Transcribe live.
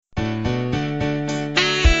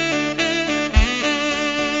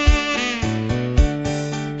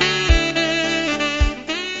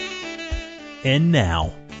And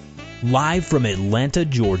now, live from Atlanta,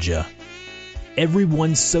 Georgia,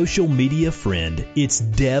 everyone's social media friend, it's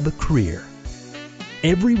Deb Creer.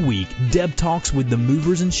 Every week, Deb talks with the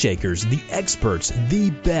movers and shakers, the experts,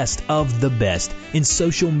 the best of the best in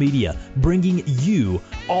social media, bringing you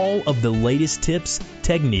all of the latest tips,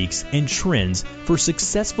 techniques, and trends for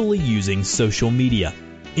successfully using social media.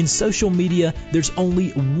 In social media, there's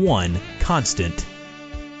only one constant: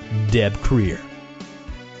 Deb Creer.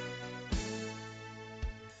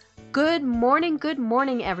 Good morning,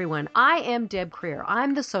 everyone. I am Deb Creer.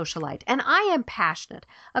 I'm the socialite, and I am passionate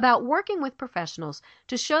about working with professionals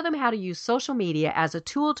to show them how to use social media as a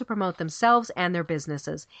tool to promote themselves and their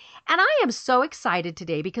businesses. And I am so excited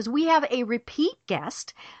today because we have a repeat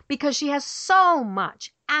guest because she has so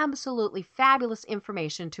much absolutely fabulous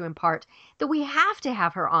information to impart that we have to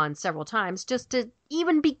have her on several times just to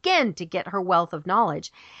even begin to get her wealth of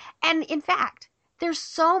knowledge. And in fact, there's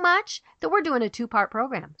so much that we're doing a two-part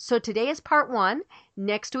program. So today is part one.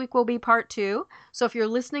 Next week will be part two. So if you're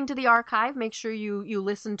listening to the archive, make sure you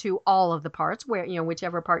listen to all of the parts,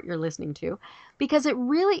 whichever part you're listening to, because it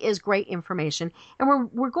really is great information.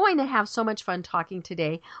 And we're going to have so much fun talking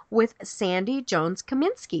today with Sandy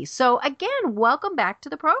Jones-Kaminski. So again, welcome back to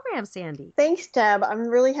the program, Sandy. Thanks, Deb. I'm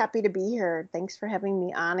really happy to be here. Thanks for having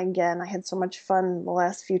me on again. I had so much fun the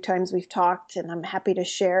last few times we've talked, and I'm happy to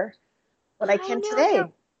share what I can today.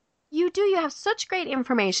 You do. You have such great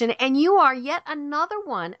information, and you are yet another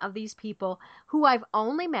one of these people who I've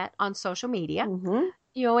only met on social media.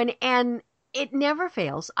 Mm-hmm. And it never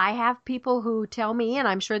fails. I have people who tell me, and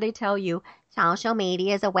I'm sure they tell you, social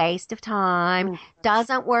media is a waste of time,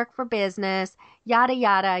 doesn't work for business, yada,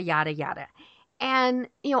 yada, yada, yada. And,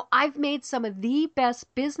 I've made some of the best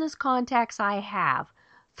business contacts I have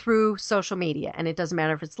through social media. And it doesn't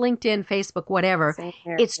matter if it's LinkedIn, Facebook, whatever.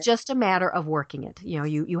 It's just a matter of working it.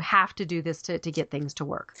 You have to do this to get things to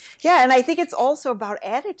work. Yeah. And I think it's also about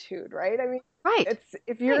attitude, right? I mean, right.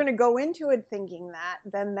 If you're going to go into it thinking that,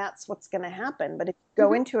 then that's what's going to happen. But if you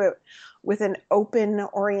go into it with an open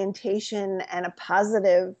orientation and a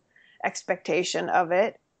positive expectation of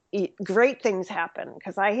it, great things happen.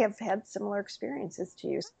 Because I have had similar experiences to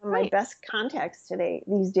you. Some of my best contacts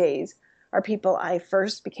these days are people I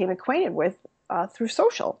first became acquainted with through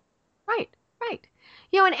social. Right.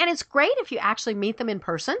 And it's great if you actually meet them in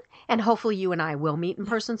person, and hopefully you and I will meet in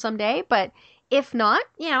person someday. But if not,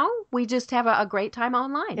 we just have a great time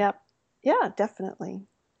online. Yep. Yeah, definitely.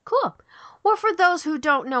 Cool. Well, for those who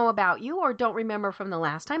don't know about you or don't remember from the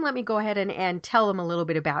last time, let me go ahead and tell them a little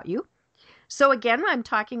bit about you. So again, I'm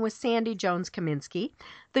talking with Sandy Jones-Kaminski,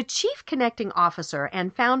 the Chief Connecting Officer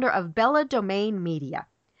and founder of Bella Domain Media.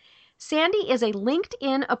 Sandy is a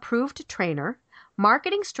LinkedIn-approved trainer,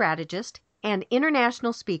 marketing strategist, and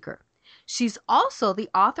international speaker. She's also the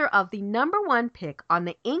author of the #1 pick on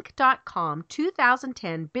the Inc.com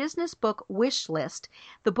 2010 Business Book Wish List.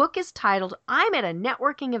 The book is titled, I'm at a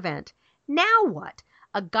Networking Event. Now What?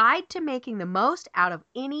 A Guide to Making the Most Out of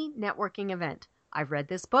Any Networking Event. I've read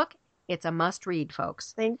this book. It's a must-read,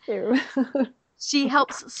 folks. Thank you. She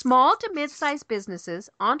helps small to mid-sized businesses,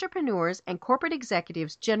 entrepreneurs, and corporate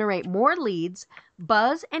executives generate more leads,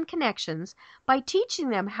 buzz, and connections by teaching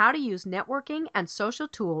them how to use networking and social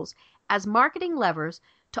tools as marketing levers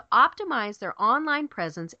to optimize their online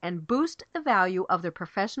presence and boost the value of their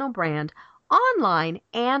professional brand online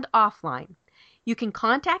and offline. You can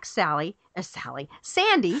contact Sandy at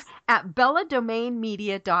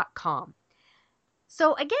belladomainmedia.com.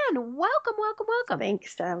 So again, welcome.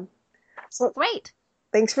 Thanks, Deb. So great.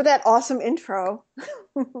 Thanks for that awesome intro.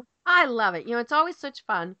 I love it. It's always such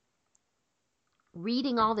fun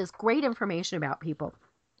reading all this great information about people.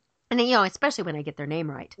 And especially when I get their name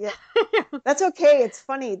right. Yeah. That's okay. It's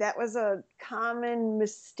funny. That was a common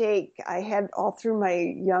mistake I had all through my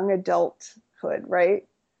young adulthood, right?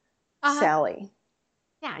 Sally.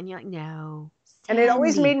 Yeah, and you're like, no. And it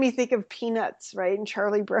always made me think of Peanuts, right? And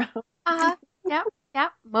Charlie Brown.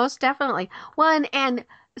 Yep, most definitely. Well, and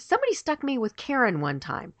somebody stuck me with Karen one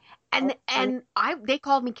time. And they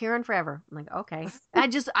called me Karen forever. I'm like, okay.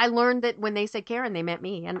 I learned that when they said Karen, they meant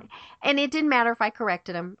me. And it didn't matter if I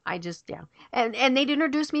corrected them. I just, And they'd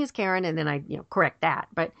introduce me as Karen, and then I, correct that.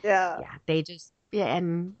 But they just,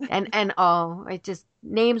 and it just,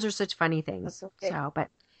 names are such funny things. That's okay. So, but.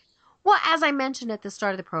 Well, as I mentioned at the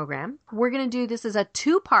start of the program, we're going to do this as a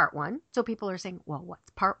two-part one. So people are saying, well, what's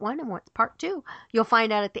part one and what's part two? You'll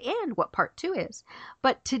find out at the end what part two is.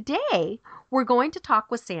 But today, we're going to talk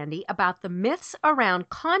with Sandy about the myths around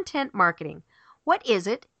content marketing. What is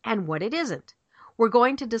it and what it isn't? We're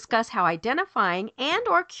going to discuss how identifying and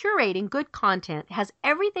or curating good content has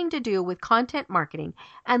everything to do with content marketing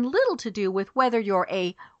and little to do with whether you're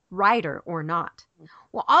a writer or not.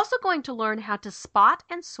 We're also going to learn how to spot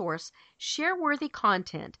and source share-worthy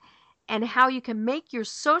content and how you can make your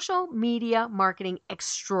social media marketing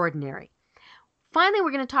extraordinary. Finally,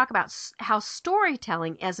 we're going to talk about how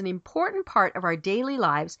storytelling is an important part of our daily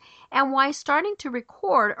lives and why starting to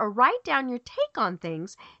record or write down your take on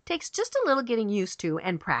things takes just a little getting used to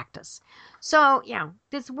and practice. So,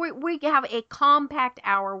 we have a compact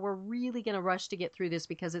hour. We're really going to rush to get through this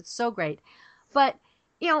because it's so great. But,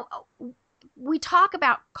 we talk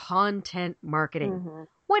about content marketing. Mm-hmm.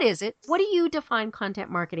 What is it? What do you define content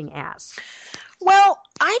marketing as? Well,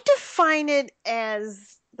 I define it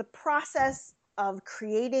as the process of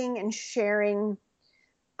creating and sharing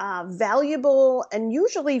valuable and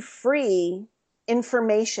usually free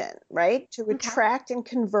information, right? To attract and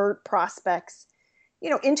convert prospects,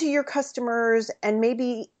 into your customers and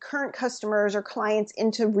maybe current customers or clients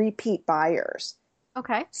into repeat buyers.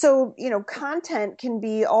 Okay. So, content can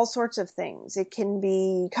be all sorts of things. It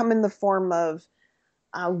can come in the form of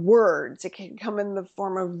words. It can come in the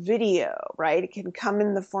form of video, right? It can come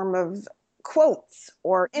in the form of quotes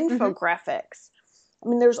or infographics. I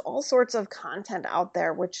mean, there's all sorts of content out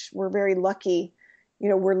there, which we're very lucky.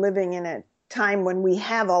 We're living in a time when we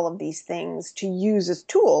have all of these things to use as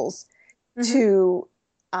tools to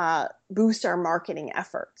boost our marketing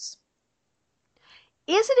efforts.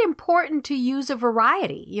 Is it important to use a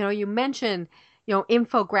variety? You mentioned,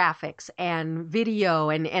 infographics and video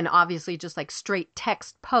and obviously just like straight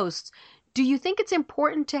text posts. Do you think it's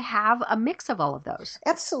important to have a mix of all of those?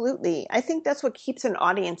 Absolutely. I think that's what keeps an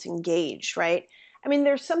audience engaged, right? I mean,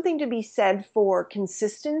 there's something to be said for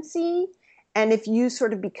consistency. And if you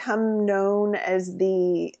sort of become known as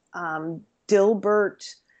the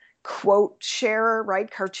Dilbert quote sharer, right?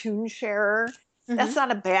 Cartoon sharer, that's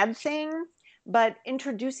not a bad thing. But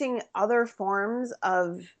introducing other forms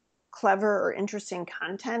of clever or interesting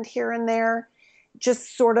content here and there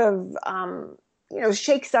just sort of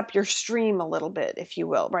shakes up your stream a little bit, if you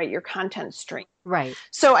will, right? Your content stream. Right.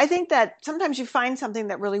 So I think that sometimes you find something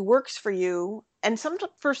that really works for you. And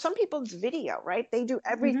for some people, it's video, right? They do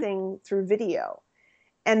everything through video.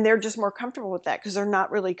 And they're just more comfortable with that because they're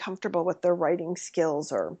not really comfortable with their writing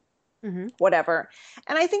skills or whatever.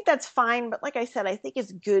 And I think that's fine. But like I said, I think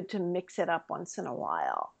it's good to mix it up once in a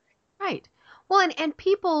while. Right. Well, and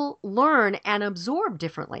people learn and absorb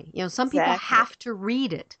differently. Some people have to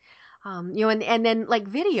read it. And then like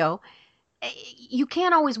video, you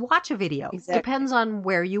can't always watch a video. Exactly. Depends on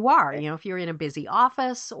where you are. If you're in a busy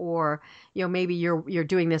office or, maybe you're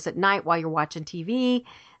doing this at night while you're watching TV.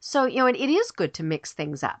 So, it is good to mix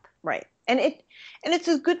things up. Right. And it's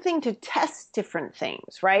a good thing to test different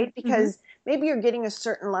things, right? Because maybe you're getting a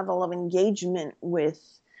certain level of engagement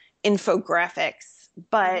with infographics,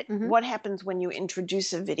 but what happens when you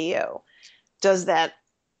introduce a video? Does that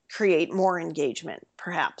create more engagement,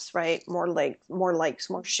 perhaps, right? More likes,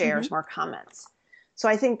 more shares, more comments. So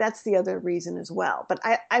I think that's the other reason as well. But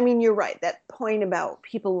I mean, you're right. That point about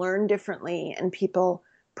people learn differently and people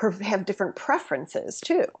have different preferences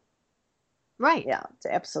too. Right. Yeah,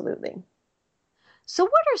 absolutely. So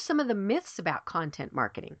what are some of the myths about content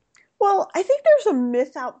marketing? Well, I think there's a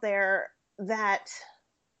myth out there that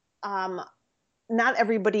not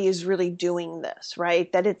everybody is really doing this,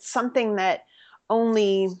 right? That it's something that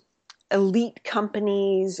only elite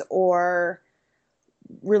companies or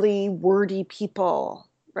really wordy people,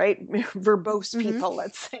 right? Verbose people,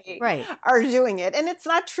 let's say, are doing it. And it's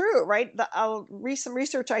not true, right? The recent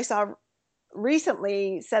research I saw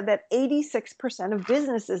recently said that 86% of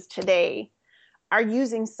businesses today are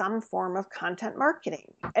using some form of content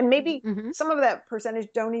marketing. And maybe some of that percentage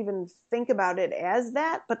don't even think about it as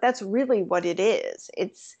that, but that's really what it is.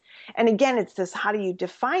 And again, it's this, how do you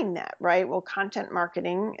define that, right? Well, content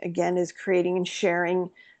marketing, again, is creating and sharing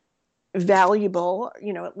valuable,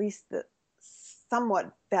 at least the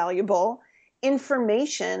somewhat valuable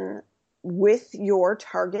information with your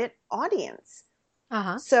target audience.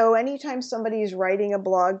 So anytime somebody is writing a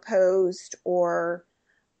blog post or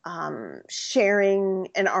sharing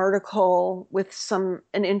an article with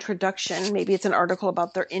an introduction, maybe it's an article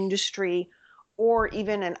about their industry or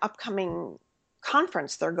even an upcoming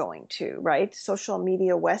conference they're going to, right? Social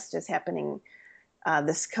Media West is happening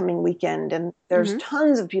this coming weekend, and there's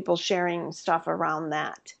tons of people sharing stuff around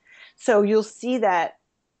that. So you'll see that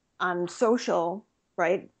on social,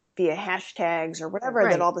 right, via hashtags or whatever,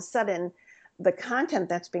 that all of a sudden the content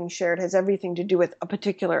that's being shared has everything to do with a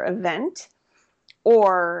particular event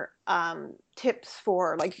or tips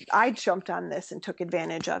for, like, I jumped on this and took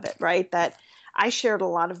advantage of it, right? That I shared a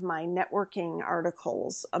lot of my networking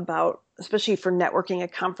articles about, especially for networking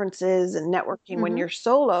at conferences and networking when you're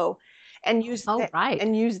solo, and use that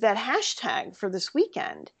hashtag for this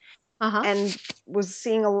weekend. And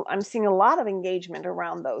I'm seeing a lot of engagement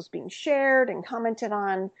around those being shared and commented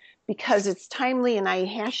on because it's timely, and I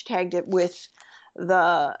hashtagged it with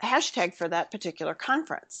the hashtag for that particular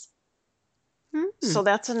conference. So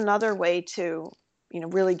that's another way to,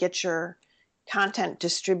 really get your content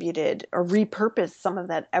distributed or repurpose some of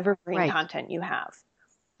that evergreen content you have.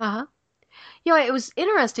 It was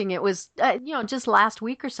interesting. It was, just last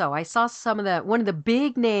week or so, I saw one of the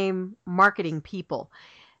big name marketing people.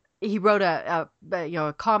 He wrote a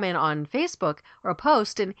comment on Facebook or a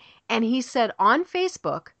post, and he said on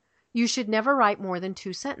Facebook, you should never write more than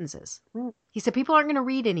 2 sentences. He said people aren't going to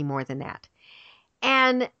read any more than that.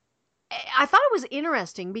 And I thought it was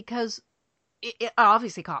interesting because it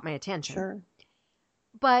obviously caught my attention. Sure.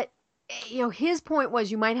 But, his point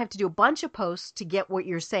was you might have to do a bunch of posts to get what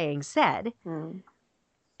you're saying said. And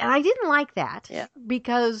I didn't like that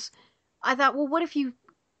because I thought, well, what if you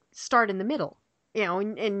start in the middle?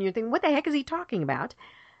 And you're thinking, what the heck is he talking about?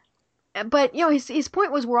 But, his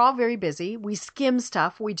point was we're all very busy. We skim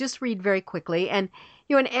stuff. We just read very quickly. And,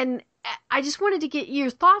 and I just wanted to get your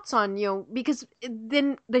thoughts on, because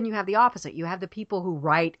then you have the opposite. You have the people who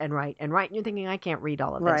write and write and write. And you're thinking, I can't read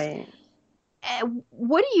all of this. Right.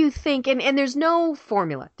 What do you think? And there's no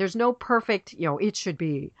formula. There's no perfect, it should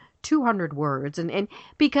be 200 words. And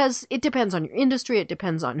because it depends on your industry. It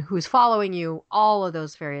depends on who's following you, all of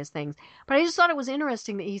those various things. But I just thought it was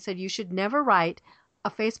interesting that he said you should never write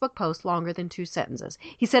a Facebook post longer than 2 sentences.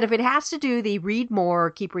 He said if it has to do the read more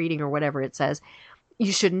or keep reading or whatever it says,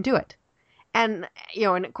 you shouldn't do it. And,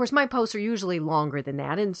 and of course my posts are usually longer than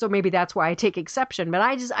that. And so maybe that's why I take exception. But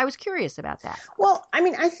I was curious about that. Well, I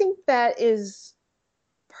mean, I think that is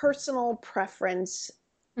personal preference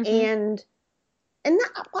and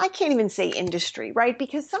not, I can't even say industry, right?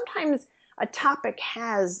 Because sometimes a topic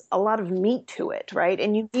has a lot of meat to it, right?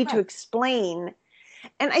 And you need to explain.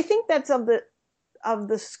 And I think that's of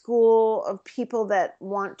the school of people that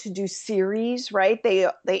want to do series, right? They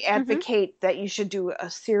advocate that you should do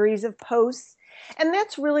a series of posts. And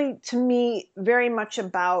that's really, to me, very much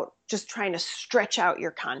about just trying to stretch out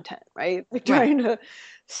your content, right? Trying to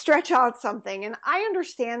stretch out something. And I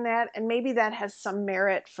understand that. And maybe that has some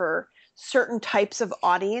merit for certain types of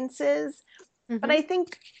audiences. But I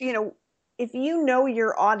think, if you know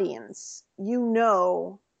your audience, you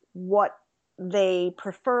know what they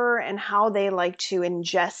prefer and how they like to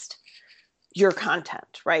ingest your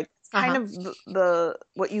content, right? It's kind of the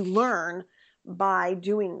what you learn by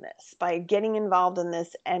doing this, by getting involved in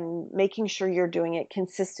this and making sure you're doing it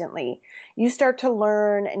consistently. You start to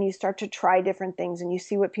learn and you start to try different things and you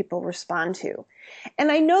see what people respond to.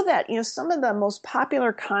 And I know that, some of the most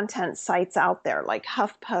popular content sites out there, like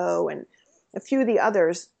HuffPo and a few of the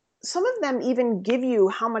others, some of them even give you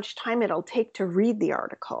how much time it'll take to read the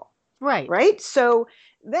article. Right. So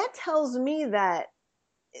that tells me that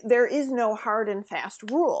there is no hard and fast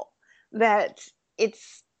rule, that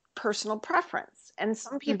it's personal preference. And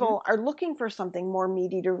some people are looking for something more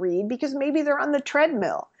meaty to read because maybe they're on the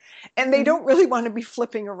treadmill and they don't really want to be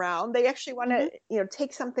flipping around. They actually want to,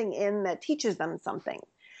 take something in that teaches them something.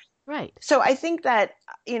 Right. So I think that,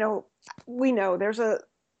 we know there's a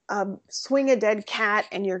swing a dead cat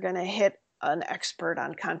and you're going to hit an expert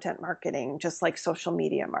on content marketing, just like social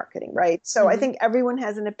media marketing, right? So I think everyone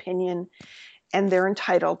has an opinion and they're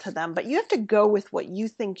entitled to them, but you have to go with what you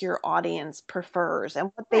think your audience prefers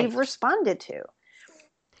and what they've responded to.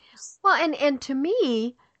 Well, and to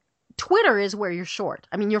me, Twitter is where you're short.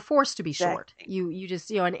 I mean, you're forced to be short. You just,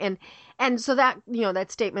 and so that,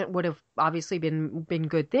 that statement would have obviously been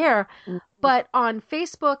good there. But on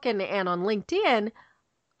Facebook and on LinkedIn,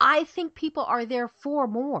 I think people are there for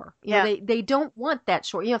more. They don't want that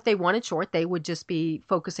short. If they wanted short, they would just be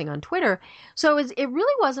focusing on Twitter. So it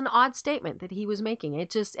really was an odd statement that he was making. It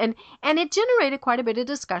just and it generated quite a bit of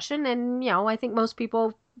discussion. And I think most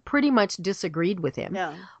people pretty much disagreed with him.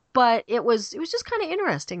 Yeah. But it was just kind of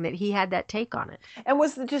interesting that he had that take on it. And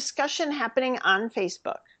was the discussion happening on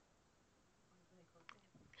Facebook?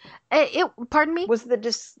 Pardon me? Was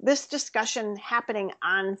this discussion happening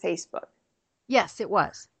on Facebook? Yes, it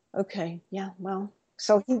was. Okay. Yeah. Well,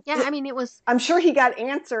 so it was. I'm sure he got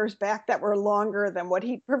answers back that were longer than what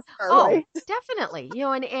he preferred. Oh, right? Definitely.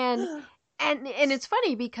 And it's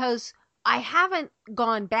funny because I haven't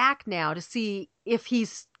gone back now to see if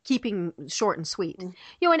he's keeping short and sweet.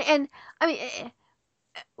 And I mean,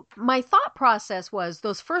 my thought process was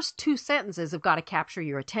those first two sentences have got to capture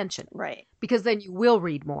your attention. Right. Because then you will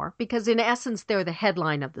read more, because in essence, they're the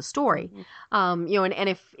headline of the story. And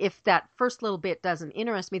if that first little bit doesn't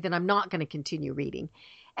interest me, then I'm not going to continue reading.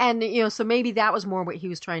 And, so maybe that was more what he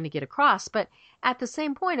was trying to get across. But at the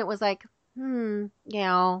same point, it was like,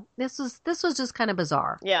 this was just kind of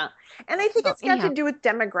bizarre. Yeah. And I think it's got to do with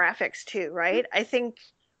demographics too, right? I think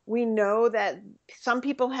we know that some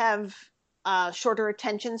people have shorter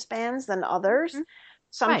attention spans than others.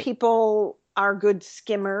 Some people are good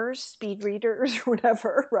skimmers, speed readers, or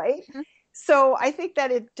whatever, right? So I think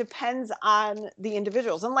that it depends on the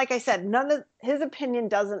individuals. And like I said, none of his opinion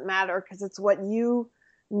doesn't matter, because it's what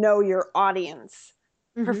your audience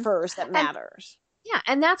prefers that matters.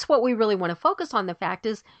 And that's what we really want to focus on. The fact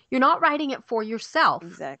is, you're not writing it for yourself.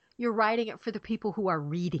 Exactly. You're writing it for the people who are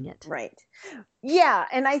reading it. Right. Yeah.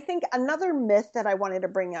 And I think another myth that I wanted to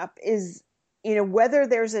bring up is, whether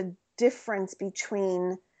there's a difference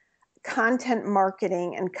between content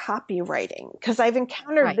marketing and copywriting, because I've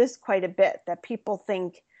encountered this quite a bit, that people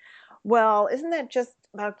think, well, isn't that just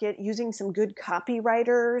about using some good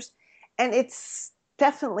copywriters? And it's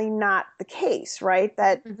definitely not the case, right?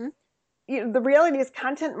 That the reality is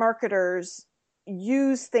content marketers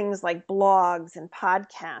use things like blogs and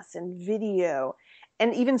podcasts and video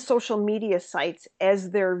and even social media sites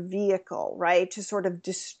as their vehicle, right? To sort of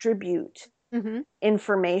distribute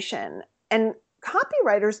information. And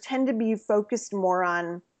copywriters tend to be focused more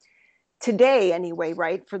on, today anyway,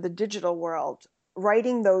 right, for the digital world,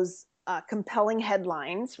 writing those compelling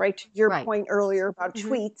headlines, right? To your point earlier about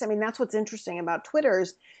tweets. I mean, that's what's interesting about Twitter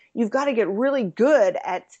is you've got to get really good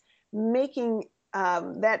at making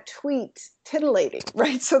that tweet titillating,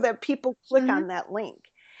 right? So that people click on that link.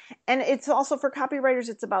 And it's also for copywriters,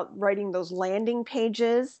 it's about writing those landing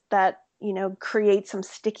pages that, create some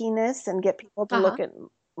stickiness and get people to look at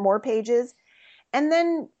more pages. And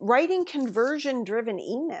then writing conversion-driven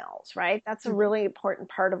emails, right? That's a really important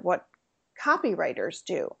part of what copywriters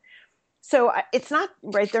do. So it's not,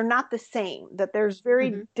 right, they're not the same, that there's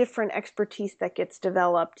very different expertise that gets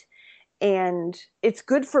developed. And it's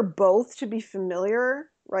good for both to be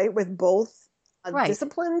familiar, right, with both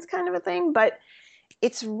disciplines, kind of a thing. But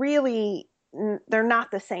it's really, they're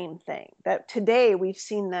not the same thing. That today we've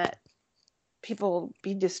seen that people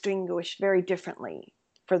be distinguished very differently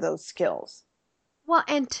for those skills. Well,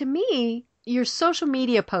 and to me, your social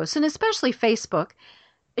media posts, and especially Facebook,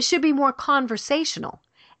 should be more conversational.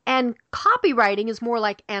 And copywriting is more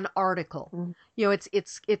like an article.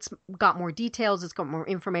 It's got more details, it's got more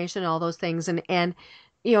information, all those things. And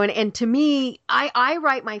to me, I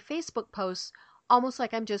write my Facebook posts almost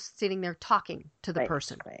like I'm just sitting there talking to the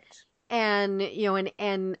person. Right. And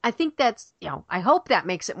and I think that's, I hope that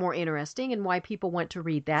makes it more interesting and why people want to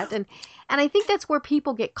read that. And I think that's where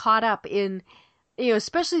people get caught up in,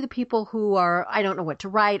 especially the people who are, I don't know what to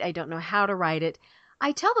write, I don't know how to write it.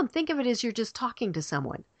 I tell them, think of it as you're just talking to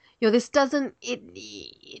someone. This doesn't,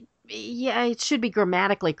 it should be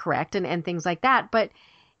grammatically correct and things like that, but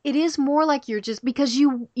it is more like you're just, because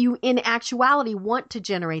you in actuality want to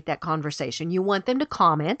generate that conversation. You want them to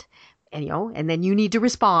comment, and then you need to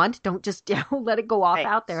respond. Don't just let it go off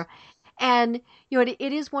out there. And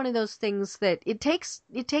it is one of those things that it takes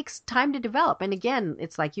time to develop. And again,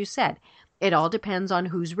 it's like you said, it all depends on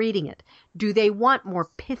who's reading it. Do they want more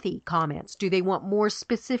pithy comments? Do they want more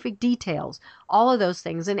specific details? All of those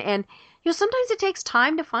things. And sometimes it takes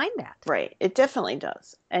time to find that. Right. It definitely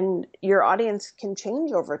does. And your audience can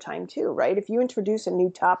change over time too, right? If you introduce a new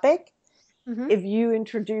topic, if you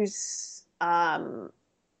introduce a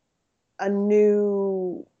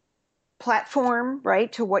new platform,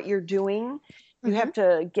 right, to what you're doing, you have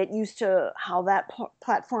to get used to how that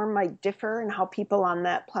platform might differ and how people on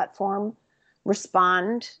that platform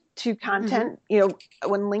respond to content. When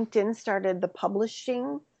LinkedIn started the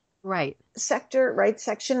publishing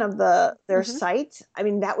section of their site, I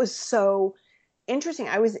mean, that was so interesting.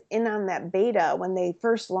 I was in on that beta when they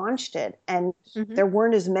first launched it, and there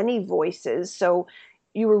weren't as many voices, so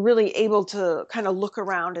you were really able to kind of look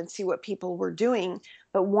around and see what people were doing.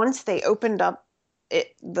 But once they opened up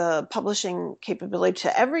the publishing capability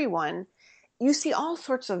to everyone, you see all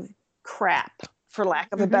sorts of crap, for lack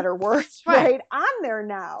of a better word, right, on there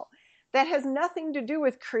now that has nothing to do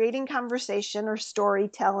with creating conversation or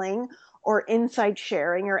storytelling or insight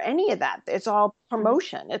sharing or any of that. It's all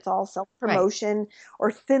promotion. It's all self-promotion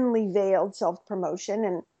or thinly veiled self-promotion.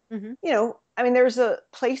 And, I mean, there's a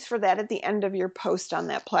place for that at the end of your post on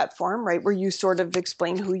that platform, right, where you sort of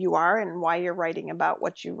explain who you are and why you're writing about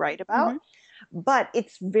what you write about. But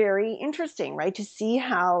it's very interesting, right, to see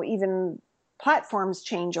how even platforms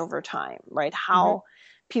change over time, right? How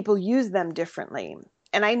people use them differently.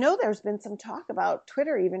 And I know there's been some talk about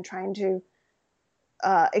Twitter even trying to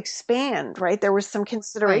expand, right? There was some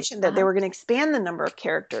consideration that they were going to expand the number of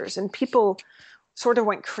characters, and people sort of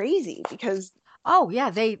went crazy because oh yeah,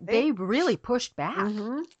 they really pushed back.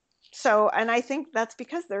 Mm-hmm. So, and I think that's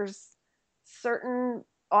because there's certain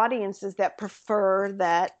audiences that prefer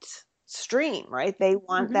that stream, right? They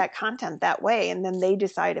want that content that way, and then they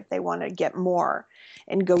decide if they want to get more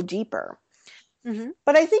and go deeper.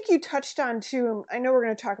 But I think you touched on too, I know we're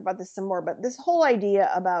going to talk about this some more, but this whole idea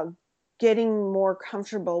about getting more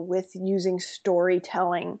comfortable with using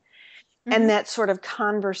storytelling and that sort of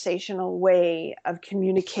conversational way of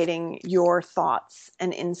communicating your thoughts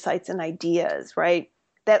and insights and ideas, right?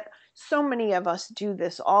 That so many of us do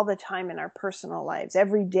this all the time in our personal lives,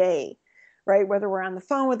 every day, right? Whether we're on the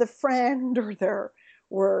phone with a friend or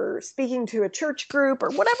we're speaking to a church group or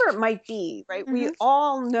whatever it might be, right? We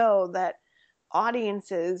all know that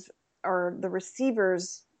audiences or the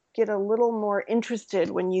receivers get a little more interested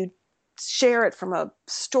when you share it from a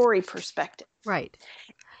story perspective. Right.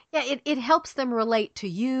 Yeah, it helps them relate to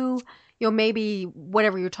you. Maybe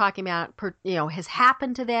whatever you're talking about, has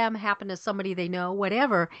happened to them, happened to somebody they know,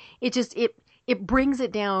 whatever. It just, it brings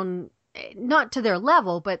it down, not to their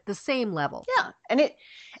level, but the same level. Yeah. And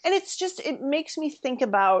it's just, it makes me think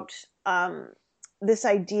about this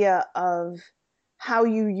idea of how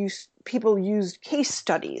people used case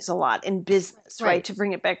studies a lot in business, right? To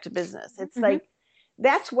bring it back to business. It's like,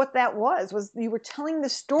 that's what that was you were telling the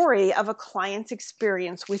story of a client's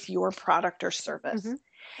experience with your product or service.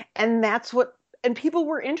 And and people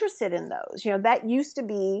were interested in those. That used to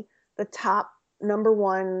be the top number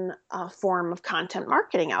one form of content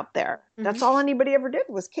marketing out there. That's all anybody ever did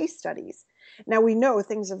was case studies. Now we know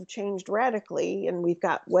things have changed radically, and we've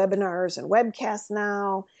got webinars and webcasts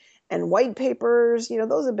now and white papers.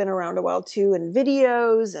 Those have been around a while too, and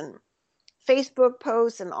videos and Facebook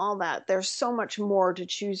posts and all that. There's so much more to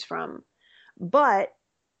choose from. But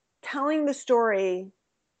telling the story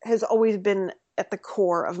has always been at the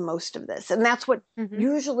core of most of this. And that's what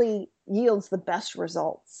usually yields the best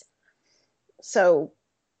results. So,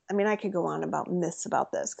 I mean, I could go on about myths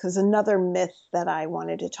about this, because another myth that I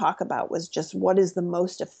wanted to talk about was just what is the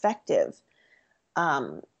most effective,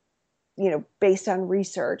 based on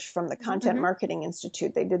research from the Content Marketing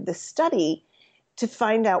Institute. They did this study to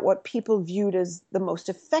find out what people viewed as the most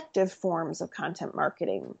effective forms of content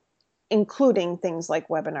marketing, including things like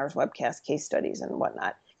webinars, webcasts, case studies, and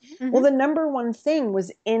whatnot. Well, the number one thing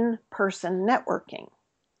was in-person networking.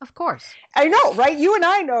 Of course. I know, right? You and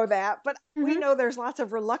I know that, but we know there's lots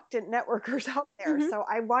of reluctant networkers out there. So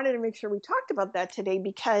I wanted to make sure we talked about that today,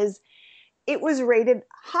 because it was rated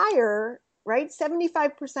higher, right?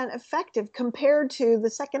 75% effective compared to the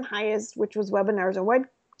second highest, which was webinars and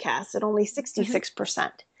webcasts at only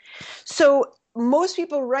 66%. So most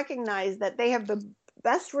people recognize that they have the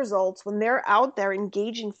best results when they're out there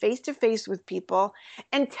engaging face-to-face with people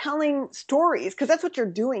and telling stories, because that's what you're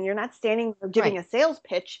doing. You're not standing or giving a sales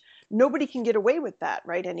pitch. Nobody can get away with that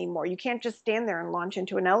right anymore. You can't just stand there and launch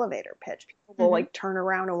into an elevator pitch. People will turn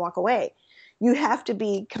around and walk away. You have to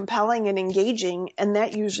be compelling and engaging, and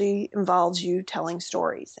that usually involves you telling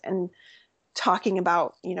stories and talking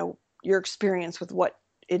about, your experience with what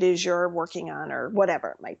it is you're working on or whatever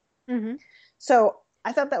it might be. So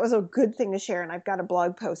I thought that was a good thing to share, and I've got a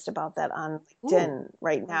blog post about that on LinkedIn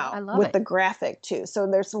right now with the graphic too. So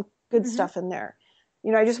there's some good stuff in there.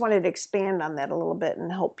 I just wanted to expand on that a little bit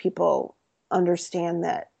and help people understand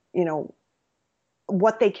that,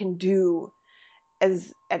 what they can do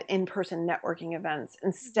as at in-person networking events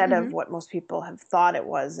instead of what most people have thought it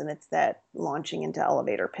was, and it's that launching into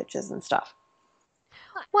elevator pitches and stuff.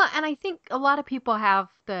 Well, and I think a lot of people have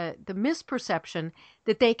the misperception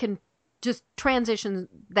that they can just transition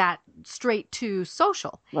that straight to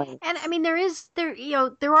social. Right. And I mean,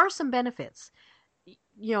 there are some benefits.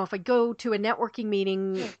 If I go to a networking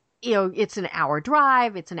meeting, it's an hour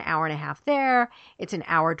drive, it's an hour and a half there, it's an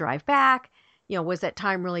hour drive back. Was that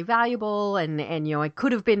time really valuable? And I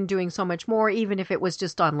could have been doing so much more, even if it was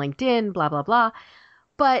just on LinkedIn, blah, blah, blah.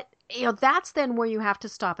 But, that's then where you have to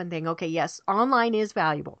stop and think, okay, yes, online is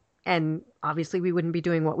valuable. And obviously we wouldn't be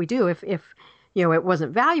doing what we do if it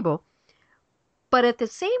wasn't valuable. But at the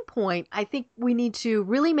same point, I think we need to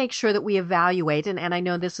really make sure that we evaluate, and I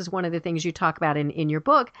know this is one of the things you talk about in your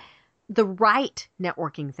book, the right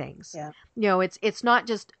networking things. Yeah. It's not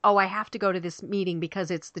just, I have to go to this meeting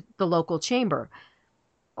because it's the local chamber.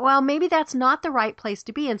 Well, maybe that's not the right place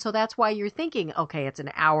to be. And so that's why you're thinking, okay, it's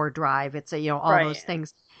an hour drive. It's all those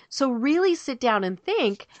things. So really sit down and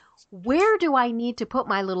think, where do I need to put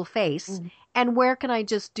my little face and where can I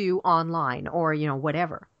just do online or,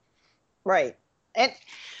 whatever. Right. And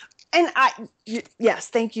yes,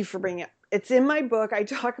 thank you for bringing it. It's in my book. I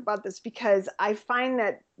talk about this because I find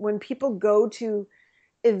that when people go to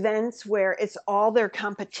events where it's all their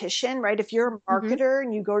competition, right? If you're a marketer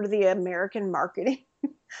and you go to the American Marketing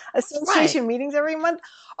Association meetings every month,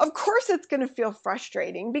 of course it's going to feel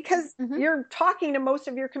frustrating because you're talking to most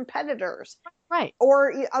of your competitors. Right.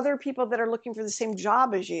 Or other people that are looking for the same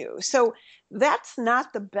job as you. So that's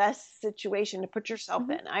not the best situation to put yourself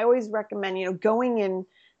in. I always recommend, going into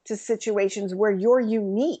situations where you're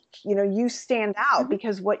unique, you stand out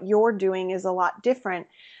because what you're doing is a lot different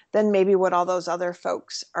than maybe what all those other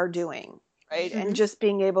folks are doing. Right. And just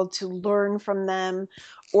being able to learn from them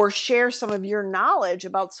or share some of your knowledge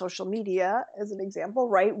about social media, as an example,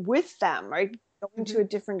 right, with them, right? Going to a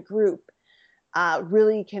different group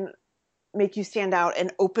really can make you stand out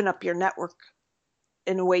and open up your network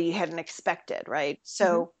in a way you hadn't expected, right?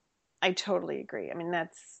 So I totally agree. I mean,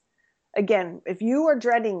 that's, again, if you are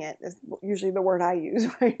dreading it, is usually the word I use,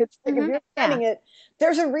 right? It's like, if you're dreading it,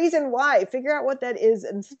 there's a reason why. Figure out what that is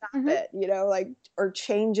and stop it, or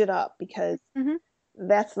change it up, because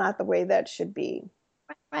that's not the way that should be.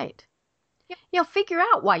 Right. Figure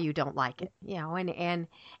out why you don't like it, and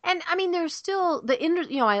I mean, there's still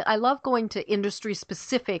I love going to industry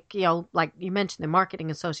specific, like you mentioned, the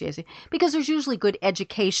marketing association, because there's usually good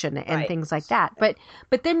education and things like that. But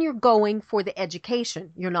then you're going for the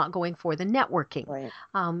education. You're not going for the networking.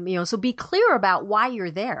 Right. So be clear about why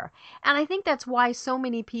you're there. And I think that's why so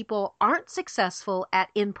many people aren't successful at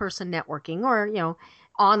in-person networking or,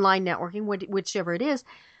 online networking, whichever it is,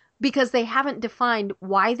 because they haven't defined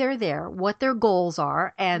why they're there, what their goals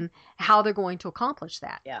are, and how they're going to accomplish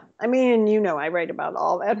that. Yeah. I mean, I write about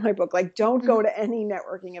all that in my book. Like, don't go to any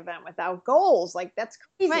networking event without goals. Like, that's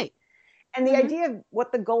crazy. Right. And the idea of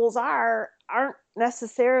what the goals aren't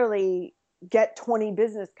necessarily get 20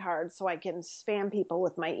 business cards so I can spam people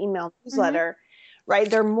with my email newsletter, right?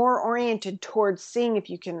 They're more oriented towards seeing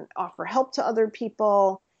if you can offer help to other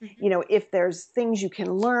people. If there's things you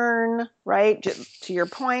can learn, right? To your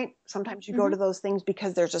point, sometimes you go to those things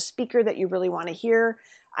because there's a speaker that you really want to hear.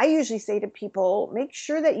 I usually say to people, make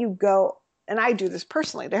sure that you go, and I do this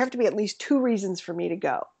personally, there have to be at least 2 reasons for me to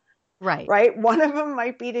go. Right. One of them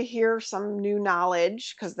might be to hear some new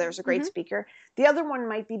knowledge because there's a great speaker. The other one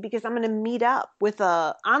might be because I'm going to meet up with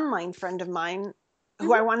an online friend of mine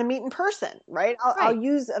who I want to meet in person, right? I'll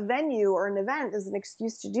use a venue or an event as an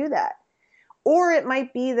excuse to do that. Or it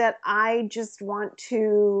might be that I just want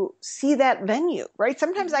to see that venue, right?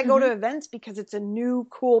 Sometimes I go to events because it's a new,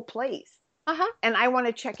 cool place. And I want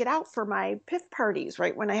to check it out for my PIF parties,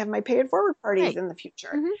 right? When I have my Pay It Forward parties in the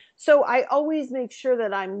future. So I always make sure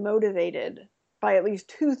that I'm motivated by at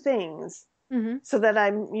least 2 things so that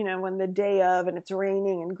I'm, when the day of and it's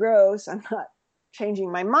raining and gross, I'm not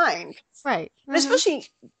changing my mind. Right. And especially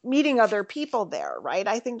meeting other people there, right?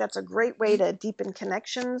 I think that's a great way to deepen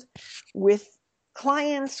connections with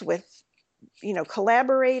clients, with,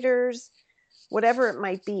 collaborators, whatever it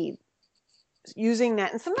might be, using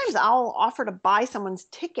that. And sometimes I'll offer to buy someone's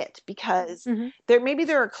ticket because maybe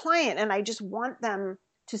they're a client and I just want them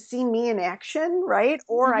to see me in action, right?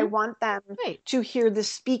 Or I want them to hear the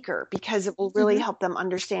speaker because it will really help them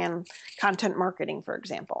understand content marketing, for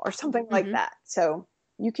example, or something like that. So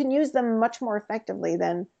you can use them much more effectively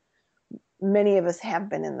than many of us have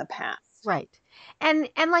been in the past. Right. And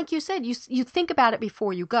like you said, you think about it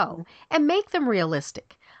before you go and make them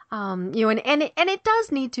realistic. And it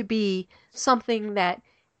does need to be something that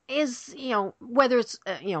is, whether it's,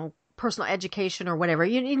 personal education or whatever,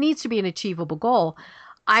 it needs to be an achievable goal.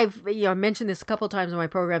 I've mentioned this a couple of times in my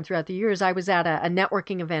program throughout the years. I was at a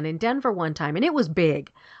networking event in Denver one time, and it was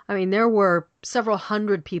big. I mean, there were several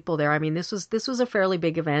hundred people there. I mean, this was a fairly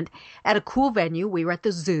big event at a cool venue. We were at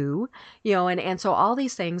the zoo, and so all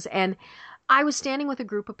these things. And I was standing with a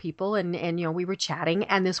group of people and we were chatting,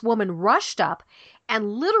 and this woman rushed up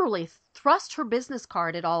and literally thrust her business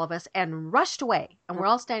card at all of us and rushed away. And we're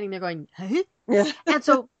all standing there going, huh? Yeah. And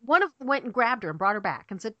so one of them went and grabbed her and brought her back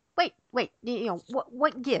and said, wait,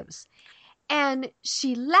 what gives? And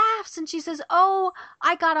she laughs and she says, oh,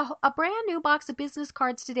 I got a brand new box of business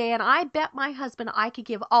cards today, and I bet my husband I could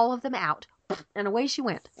give all of them out. And away she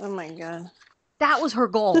went. Oh my God. That was her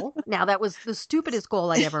goal. Now, that was the stupidest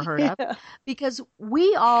goal I'd ever heard of, because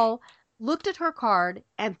we all looked at her card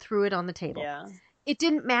and threw it on the table. Yeah. It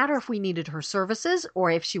didn't matter if we needed her services or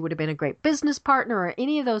if she would have been a great business partner or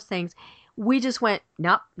any of those things. We just went,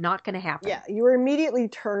 nope, not going to happen. Yeah, you were immediately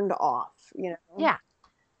turned off, Yeah.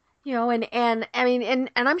 And I mean, and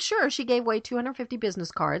I'm sure she gave away 250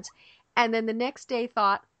 business cards, and then the next day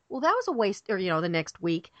thought, well, that was a waste, or, the next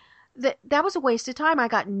week, that was a waste of time. I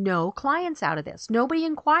got no clients out of this. Nobody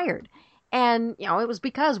inquired. And, it was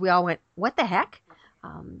because we all went, what the heck?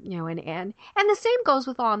 And the same goes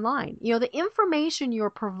with online. The information you're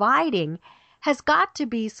providing has got to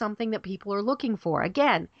be something that people are looking for.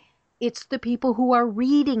 Again, it's the people who are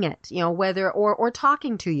reading it, whether or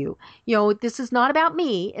talking to you. This is not about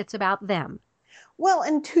me, it's about them. Well,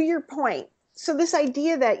 and to your point, so this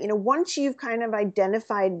idea that, once you've kind of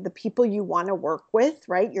identified the people you want to work with,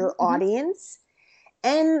 right, your audience,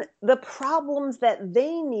 and the problems that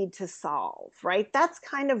they need to solve, right, that's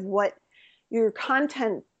kind of what your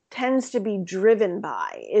content tends to be driven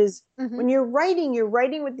by, is when you're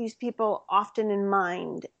writing with these people often in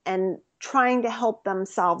mind and trying to help them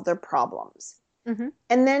solve their problems.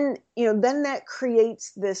 And then, then that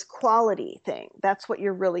creates this quality thing. That's what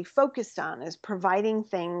you're really focused on, is providing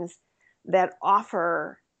things that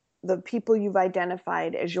offer the people you've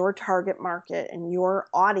identified as your target market and your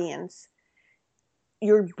audience.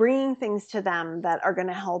 You're bringing things to them that are going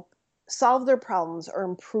to help solve their problems or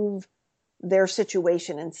improve their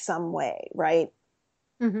situation in some way, right?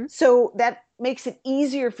 So that makes it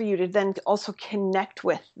easier for you to then also connect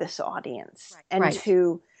with this audience and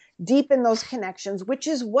to deepen those connections, which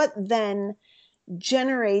is what then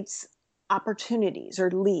generates opportunities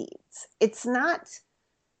or leads. It's not,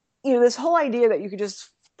 this whole idea that you could just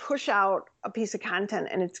push out a piece of content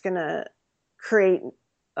and it's going to create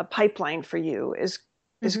a pipeline for you is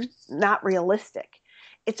not realistic.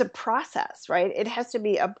 It's a process, right? It has to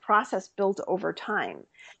be a process built over time.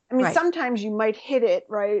 I mean, sometimes you might hit it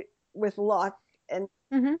right with luck and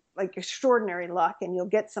like extraordinary luck, and you'll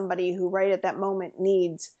get somebody who right at that moment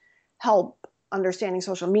needs help understanding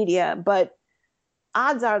social media, but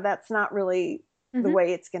odds are that's not really the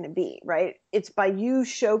way it's going to be, right? It's by you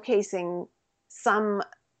showcasing some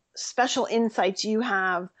special insights you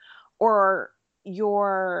have, or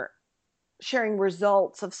you're sharing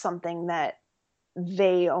results of something that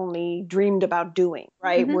they only dreamed about doing,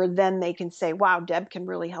 right? Where then they can say, wow, Deb can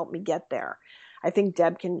really help me get there. I think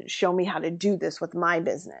Deb can show me how to do this with my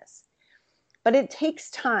business. But it takes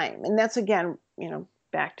time. And that's, again,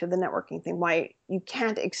 back to the networking thing, why you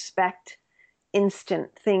can't expect instant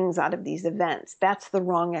things out of these events. That's the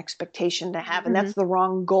wrong expectation to have. And that's the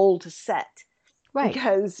wrong goal to set. Right.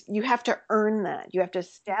 Because you have to earn that. You have to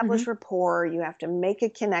establish rapport. You have to make a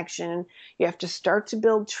connection. You have to start to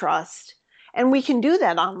build trust. And we can do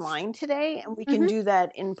that online today, and we can do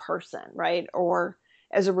that in person, right? Or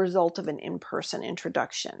as a result of an in-person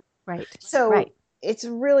introduction. Right. So it's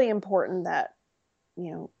really important that,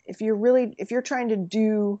 if you're trying to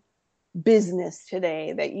do business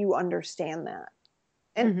today, that you understand that.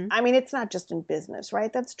 And I mean, it's not just in business,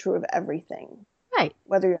 right? That's true of everything. Right.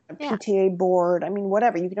 Whether you're on a PTA board, I mean,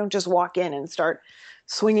 whatever, you don't just walk in and start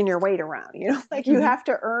swinging your weight around, like you have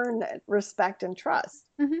to earn respect and trust.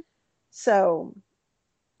 So,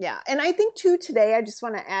 yeah. And I think too, today, I just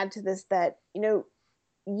want to add to this that,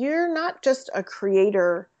 you're not just a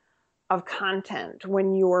creator of content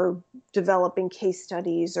when you're developing case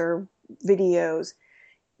studies or videos.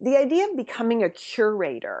 The idea of becoming a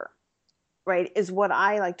curator, right, is what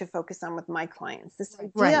I like to focus on with my clients. This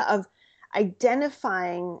idea of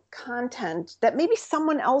identifying content that maybe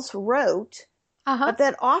someone else wrote, but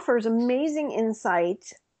that offers amazing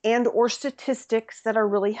insight and or statistics that are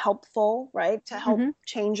really helpful, right, to help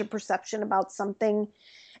change a perception about something.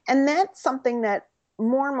 And that's something that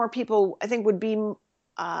more and more people, I think, would be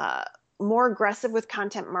more aggressive with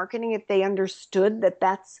content marketing if they understood that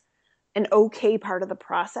that's an okay part of the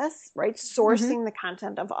process, right? Sourcing the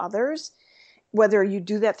content of others, whether you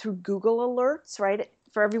do that through Google alerts, right?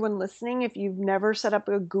 For everyone listening, if you've never set up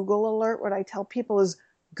a Google alert, what I tell people is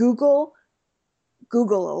Google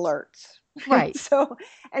alerts. Right. So,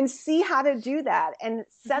 and see how to do that and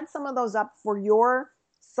set some of those up for your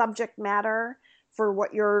subject matter, for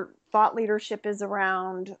what your thought leadership is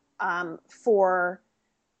around, for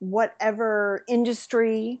whatever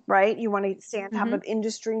industry, right? You want to stay on top of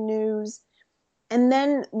industry news. And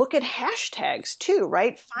then look at hashtags too,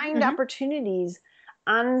 right? Find opportunities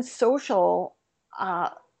on social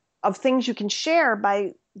of things you can share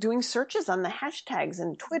by doing searches on the hashtags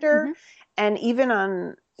and Twitter, and even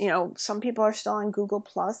on, some people are still on Google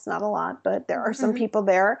Plus, not a lot, but there are some people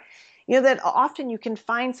there, that often you can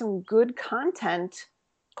find some good content,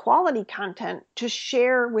 quality content to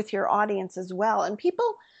share with your audience as well. And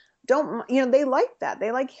people don't, they like that.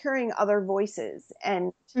 They like hearing other voices,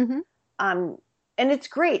 and it's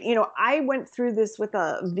great. I went through this with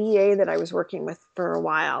a VA that I was working with for a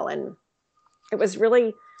while, and it was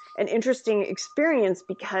really an interesting experience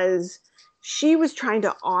because she was trying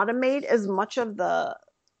to automate as much of the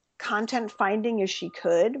content finding as she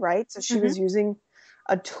could, right? So she Mm-hmm. was using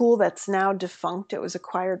a tool that's now defunct. It was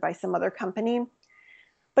acquired by some other company.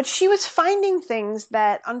 But she was finding things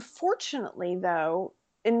that, unfortunately, though,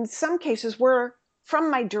 in some cases were from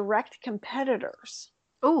my direct competitors.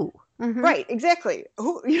 Oh. Mm-hmm. Right, exactly.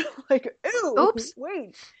 Who, like, ooh, Oops.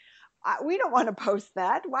 wait, we don't want to post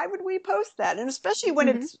that. Why would we post that? And especially when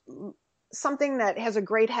Mm-hmm. it's something that has a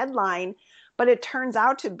great headline, but it turns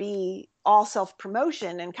out to be all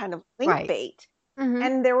self-promotion and kind of link Right. bait. Mm-hmm.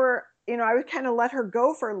 And there were, I would kind of let her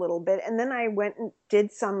go for a little bit. And then I went and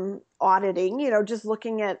did some auditing, just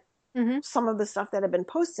looking at Mm-hmm. some of the stuff that had been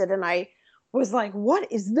posted. And I was like,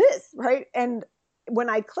 what is this? Right. And when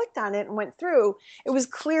I clicked on it and went through, it was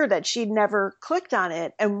clear that she'd never clicked on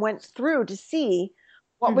it and went through to see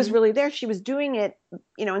what was really there. She was doing it,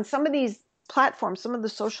 and some of these platforms, some of the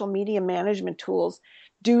social media management tools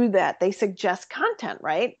do that. They suggest content,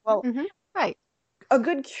 right? Well, right. A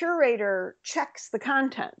good curator checks the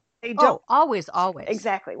content. They don't. Oh, always, always.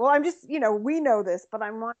 Exactly. Well, I'm just, we know this, but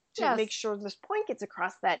I want to make sure this point gets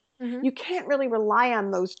across that you can't really rely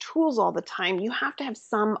on those tools all the time. You have to have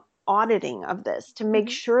some auditing of this to make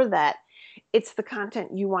sure that it's the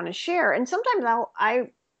content you want to share. And sometimes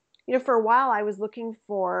for a while I was looking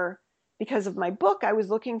for, because of my book, I was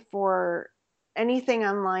looking for anything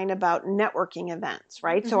online about networking events,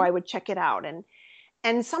 right? So I would check it out.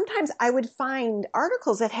 And sometimes I would find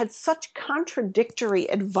articles that had such contradictory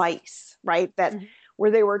advice, right? That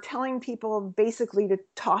where they were telling people basically to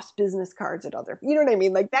toss business cards at other, you know what I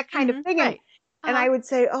mean? Like that kind of thing. Right. And I would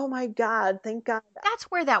say, oh my God, thank God. That's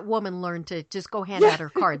where that woman learned to just go hand out her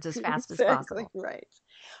cards as fast as possible. Right.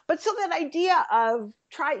 But so that idea of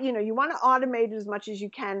you want to automate as much as you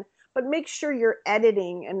can, but make sure you're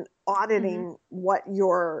editing and auditing what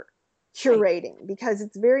you're curating, because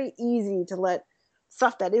it's very easy to let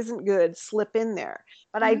stuff that isn't good slip in there.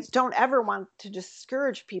 But I don't ever want to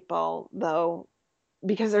discourage people, though,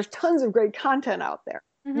 because there's tons of great content out there.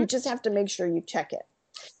 You just have to make sure you check it.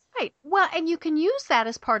 Right. Well, and you can use that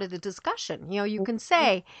as part of the discussion. You can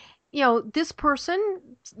say, this person,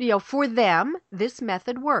 for them, this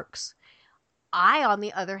method works. I, on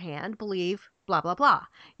the other hand, believe blah, blah, blah.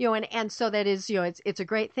 And so that is, it's a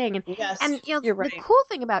great thing. And, yes, and you're right. The cool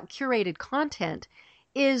thing about curated content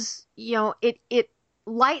is, it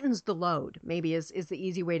lightens the load, maybe is the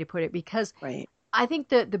easy way to put it, because I think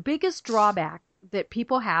the biggest drawback that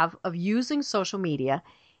people have of using social media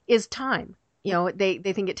is time. They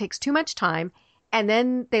think it takes too much time, and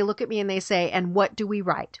then they look at me and they say, and what do we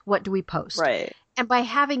write? What do we post? Right. And by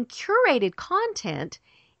having curated content,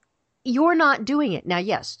 you're not doing it. Now,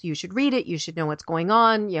 yes, you should read it. You should know what's going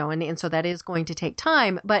on, and so that is going to take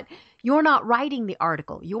time, but you're not writing the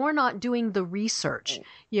article. You're not doing the research.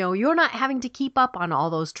 Right. You're not having to keep up on all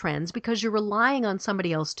those trends because you're relying on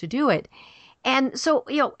somebody else to do it. And so,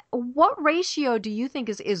 what ratio do you think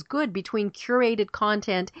is good between curated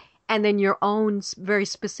content and then your own very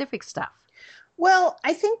specific stuff? Well,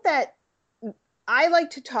 I think that I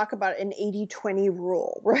like to talk about an 80-20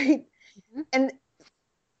 rule, right? And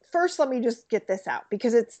first, let me just get this out,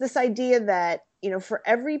 because it's this idea that, for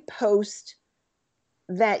every post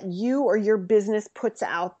that you or your business puts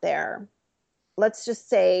out there, let's just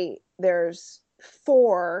say there's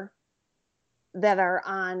 4 that are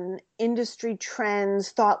on industry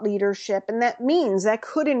trends, thought leadership, and that means that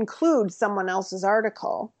could include someone else's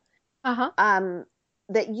article,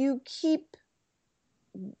 that you keep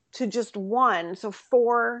to just 1, so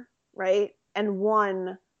 4, right, and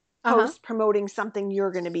 1 post promoting something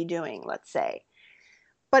you're going to be doing, let's say.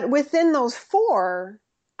 But within those 4,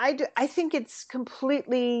 I think it's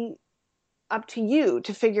completely up to you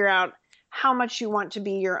to figure out how much you want to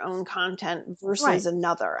be your own content versus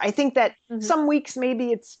another. I think that some weeks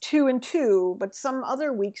maybe it's 2 and 2, but some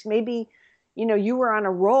other weeks maybe, you were on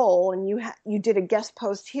a roll and you did a guest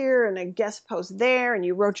post here and a guest post there, and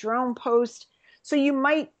you wrote your own post. So you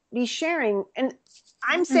might be sharing, and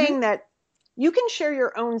I'm saying that you can share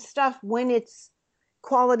your own stuff when it's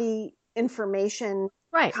quality information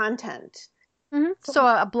content. So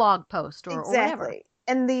a blog post or whatever. Exactly.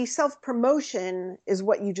 And the self-promotion is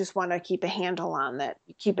what you just want to keep a handle on, that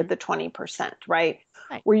you keep it the 20%, right?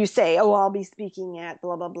 Where you say, oh, I'll be speaking at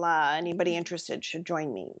blah, blah, blah. Anybody interested should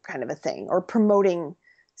join me, kind of a thing, or promoting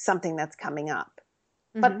something that's coming up.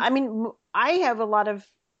 But I mean, I have a lot of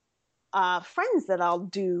friends that I'll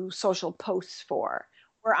do social posts for,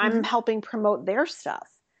 where I'm helping promote their stuff.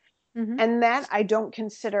 And that I don't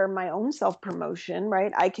consider my own self-promotion,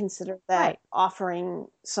 right? I consider that offering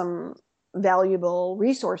some valuable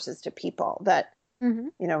resources to people that,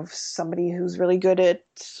 somebody who's really good at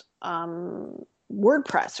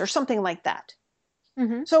WordPress or something like that.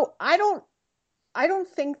 Mm-hmm. So I don't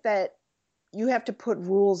think that you have to put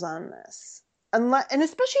rules on this. Unless, and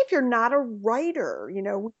especially if you're not a writer, we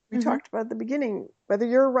Mm-hmm. talked about at the beginning, whether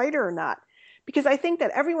you're a writer or not, because I think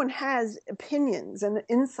that everyone has opinions and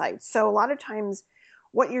insights. So a lot of times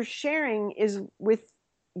what you're sharing is with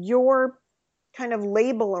your kind of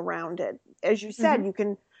label around it. As you said,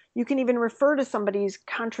 Mm-hmm. you can even refer to somebody's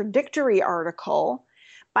contradictory article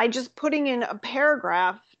by just putting in a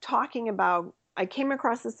paragraph talking about, I came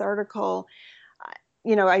across this article,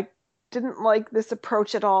 I didn't like this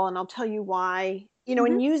approach at all, and I'll tell you why, Mm-hmm.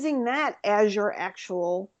 and using that as your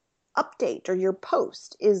actual update or your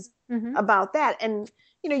post is Mm-hmm. about that. And,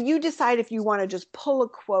 you decide if you want to just pull a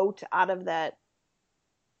quote out of that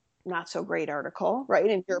not so great article, right,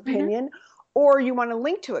 in your Mm-hmm. opinion, or you want to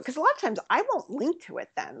link to it. Because a lot of times I won't link to it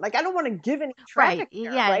then. Like, I don't want to give any Right. traffic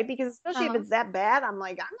there, Yeah. right? Because especially if Uh-huh. it's that bad, I'm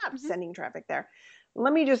like, I'm not Mm-hmm. sending traffic there.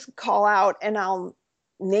 Let me just call out and I'll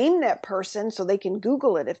name that person so they can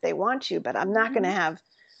Google it if they want to, but I'm not going to Mm-hmm. have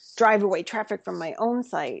drive away traffic from my own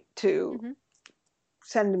site to Mm-hmm.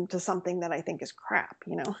 send them to something that I think is crap,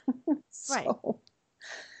 Right. So,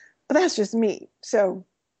 but that's just me. So,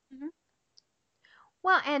 Mm-hmm.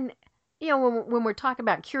 Well, and when we're talking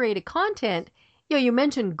about curated content, you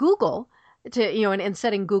mentioned Google to and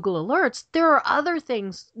setting Google alerts. There are other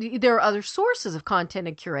things. There are other sources of content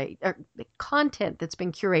and curate or content that's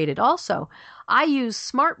been curated. Also, I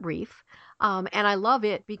use SmartBrief. And I love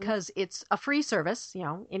it because it's a free service.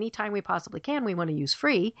 Anytime we possibly can, we want to use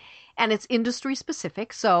free, and it's industry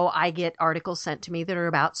specific. So I get articles sent to me that are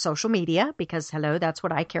about social media because, hello, that's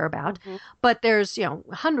what I care about. mm-hmm. But there's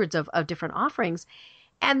hundreds of different offerings.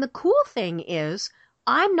 And the cool thing is,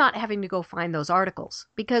 I'm not having to go find those articles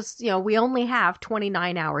because, we only have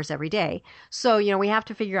 29 hours every day. So, we have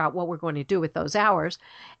to figure out what we're going to do with those hours.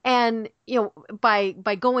 And, by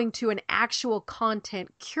going to an actual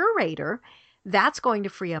content curator, that's going to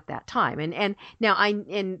free up that time. And now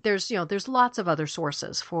there's lots of other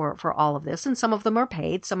sources for all of this. And some of them are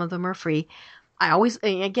paid, some of them are free. I always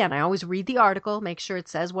read the article, make sure it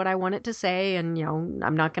says what I want it to say. And,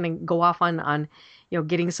 I'm not going to go off on,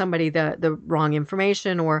 getting somebody the wrong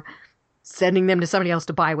information or sending them to somebody else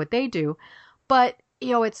to buy what they do. But,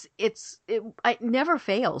 it never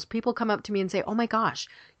fails. People come up to me and say, "Oh my gosh,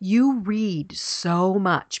 you read so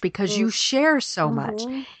much because you share so much."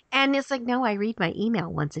 Mm-hmm. And it's like, no, I read my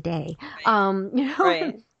email once a day.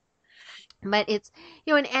 Right. But it's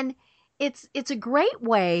and it's a great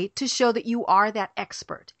way to show that you are that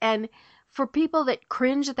expert. And for people that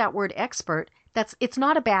cringe at that word expert, it's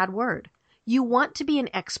not a bad word. You want to be an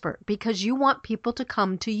expert because you want people to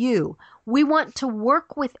come to you. We want to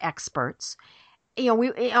work with experts.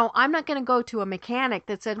 I'm not going to go to a mechanic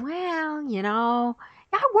that said, "Well,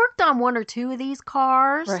 I worked on one or two of these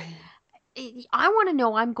cars." Right. I want to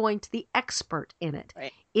know I'm going to the expert in it.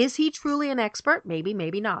 Right. Is he truly an expert? Maybe,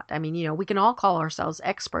 maybe not. I mean, we can all call ourselves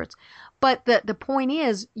experts. But the point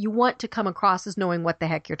is, you want to come across as knowing what the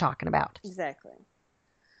heck you're talking about. Exactly.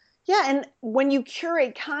 Yeah, and when you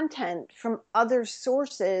curate content from other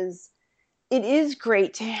sources, it is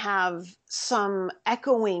great to have some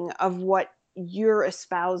echoing of what you're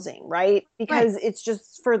espousing, right? Right. Because it's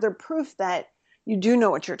just further proof that you do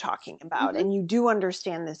know what you're talking about Mm-hmm. and you do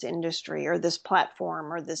understand this industry or this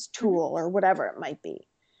platform or this Mm-hmm. tool or whatever it might be.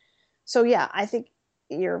 So yeah, I think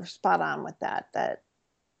you're spot on with that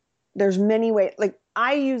there's many ways. Like,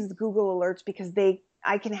 I use the Google alerts because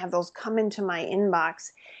I can have those come into my inbox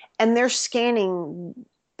and they're scanning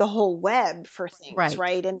the whole web for things, Right.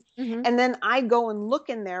 right? Mm-hmm. And then I go and look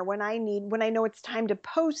in there when I know it's time to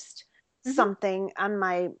post Mm-hmm. something on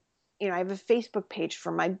my, I have a Facebook page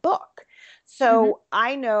for my book. Mm-hmm. So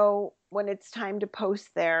I know when it's time to post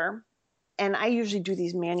there. And I usually do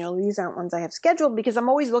these manually. These aren't ones I have scheduled because I'm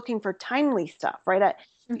always looking for timely stuff, right?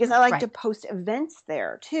 Because Mm-hmm. I like to Right. post events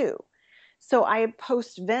there too. So I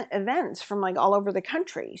post events from like all over the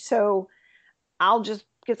country. So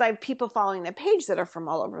because I have people following the page that are from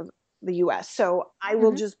all over the US. So I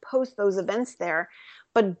will Mm-hmm. just post those events there,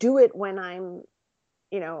 but do it when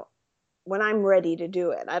you know, when I'm ready to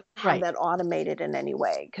do it. I don't have Right. that automated in any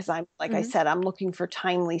way because like I Mm-hmm. said, I'm looking for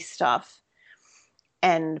timely stuff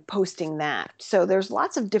and posting that. So there's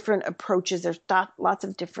lots of different approaches. There's lots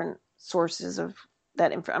of different sources of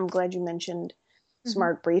that info. I'm glad you mentioned Mm-hmm.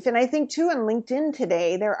 SmartBrief. And I think too on LinkedIn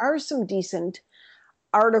today, there are some decent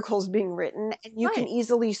articles being written and you can Right.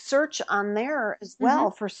 easily search on there as Mm-hmm.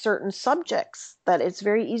 well for certain subjects, that it's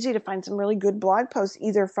very easy to find some really good blog posts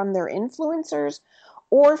either from their influencers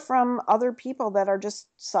or from other people that are just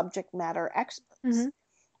subject matter experts. Mm-hmm.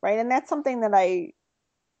 Right. And that's something that I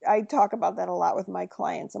I talk about that a lot with my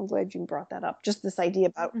clients. I'm glad you brought that up. Just this idea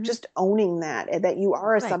about just owning that you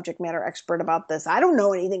are a subject matter expert about this. I don't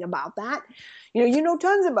know anything about that. You know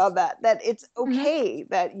tons about that, that it's okay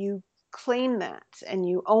that you claim that and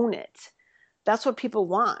you own it. That's what people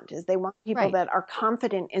want, is they want people that are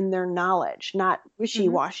confident in their knowledge, not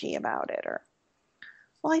wishy-washy about it, or,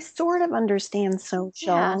 well, I sort of understand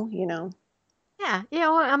social, Yeah,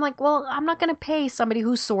 I'm like, well, I'm not going to pay somebody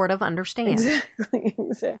who sort of understands. Exactly.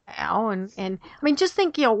 And I mean, just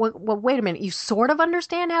think, well, wait a minute, you sort of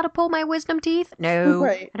understand how to pull my wisdom teeth? No,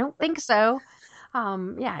 Right. I don't think so.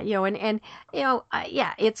 Yeah,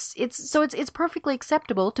 yeah, it's perfectly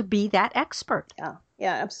acceptable to be that expert.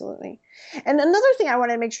 Yeah, absolutely. And another thing I want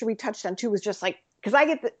to make sure we touched on too was just like, because I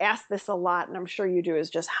get asked this a lot, and I'm sure you do, is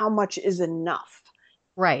just how much is enough?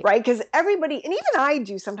 Right. Right? Because everybody, and even I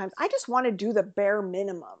do sometimes, I just want to do the bare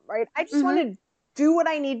minimum, right? I just want to do what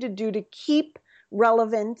I need to do to keep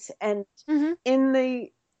relevant and in the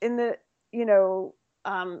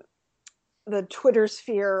the Twitter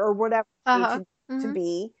sphere or whatever to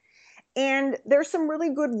be. And there's some really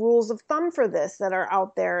good rules of thumb for this that are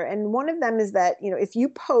out there. And one of them is that, if you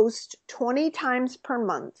post 20 times per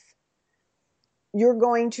month, you're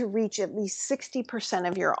going to reach at least 60%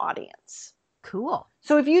 of your audience. Cool.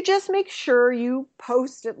 So if you just make sure you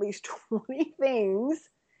post at least 20 things,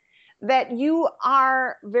 that you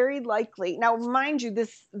are very likely. Now, mind you,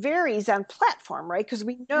 this varies on platform, right? Because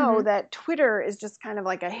we know that Twitter is just kind of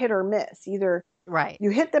like a hit or miss. Either you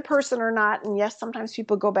hit the person or not. And yes, sometimes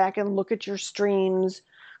people go back and look at your streams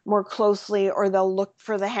more closely, or they'll look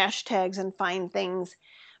for the hashtags and find things.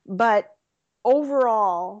 But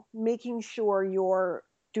overall, making sure you're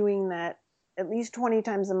doing that at least 20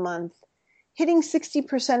 times a month, hitting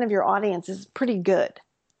 60% of your audience is pretty good,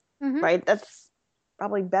 right? That's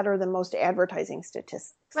probably better than most advertising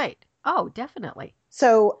statistics. Right. Oh, definitely.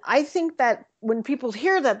 So I think that when people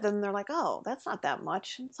hear that, then they're like, oh, that's not that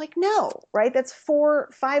much. And it's like, no, right? That's 4,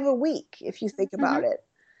 5 a week if you think about it.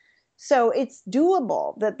 So it's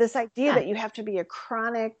doable. That this idea that you have to be a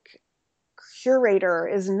chronic curator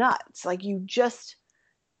is nuts. Like, you just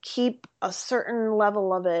keep a certain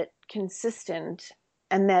level of it consistent,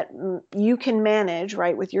 and that you can manage,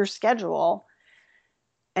 right, with your schedule.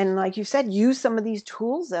 And like you said, use some of these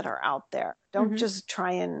tools that are out there. Don't just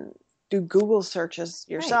try and do Google searches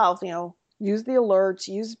yourself. Use the alerts,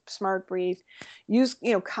 use SmartBrief, use,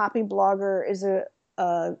 Copy Blogger is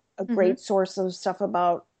a great source of stuff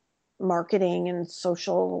about marketing and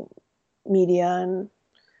social media and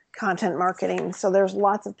content marketing. So there's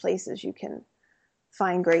lots of places you can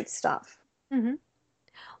find great stuff.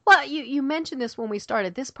 Well, you mentioned this when we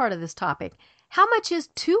started this part of this topic. How much is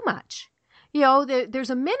too much? There's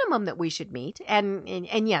a minimum that we should meet,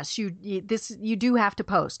 and yes, you do have to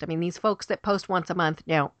post. I mean, these folks that post once a month,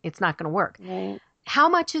 no, it's not going to work. Right. How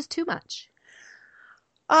much is too much?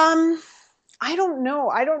 I don't know.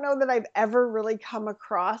 I don't know that I've ever really come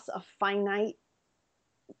across a finite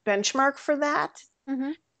benchmark for that.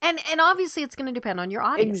 And obviously, it's going to depend on your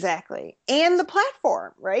audience. Exactly, and the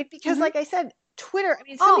platform, right? Because, like I said, Twitter. I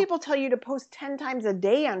mean, some people tell you to post 10 times a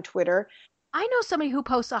day on Twitter. I know somebody who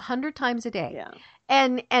posts 100 times a day. Yeah.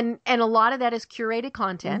 And a lot of that is curated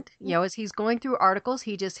content. As he's going through articles,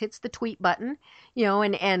 he just hits the tweet button,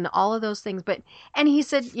 and all of those things. And he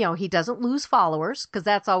said, he doesn't lose followers, because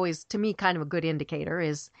that's always, to me, kind of a good indicator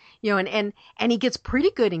is, and he gets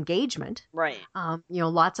pretty good engagement. Right.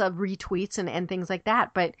 Lots of retweets and things like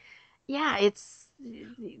that. But yeah, it's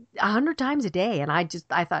 100 times a day. And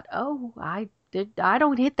I thought, oh, I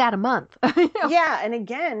don't hit that a month. Yeah. And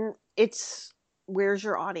again, it's, where's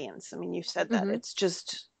your audience? I mean, you said that. It's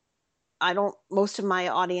just, most of my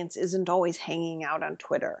audience isn't always hanging out on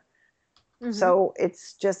Twitter. So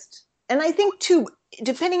it's just, and I think too,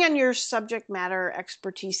 depending on your subject matter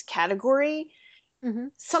expertise category,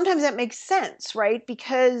 sometimes that makes sense, right?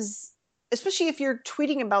 Because especially if you're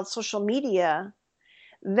tweeting about social media,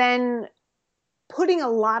 then putting a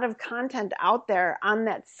lot of content out there on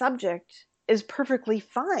that subject is perfectly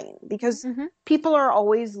fine, because people are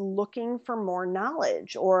always looking for more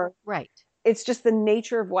knowledge, or it's just the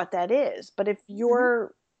nature of what that is. But if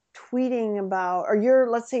you're tweeting about, or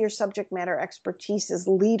let's say your subject matter expertise is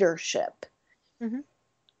leadership,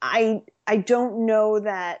 I don't know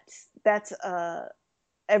that that's a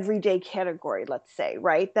everyday category, let's say,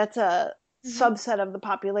 right? That's a subset of the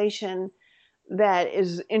population that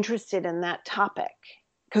is interested in that topic.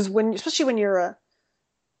 Because especially when you're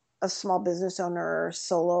a small business owner or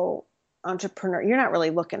solo entrepreneur, you're not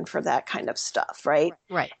really looking for that kind of stuff, right?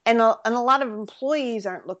 Right. And a lot of employees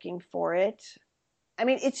aren't looking for it. I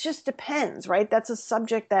mean, it just depends, right? That's a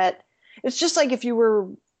subject that, it's just like if you were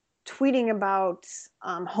tweeting about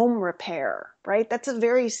home repair, right? That's a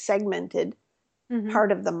very segmented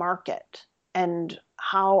part of the market. And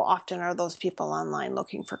how often are those people online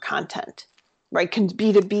looking for content, right?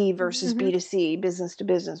 B2B versus B2C, business to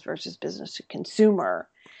business versus business to consumer.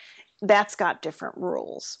 That's got different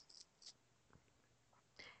rules.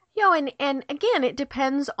 And again, it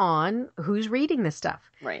depends on who's reading this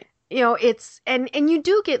stuff. Right. It's and you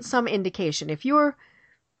do get some indication if you're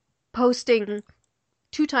posting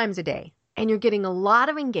 2 times a day and you're getting a lot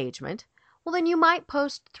of engagement, well, then you might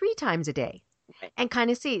post 3 times a day and kind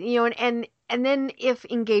of see, and then if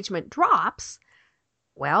engagement drops,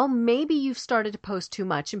 well, maybe you've started to post too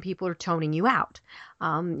much and people are toning you out,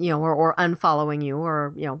 or unfollowing you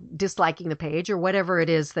or, disliking the page or whatever it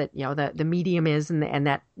is that, the medium is and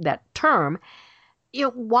that term.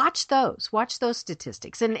 Watch those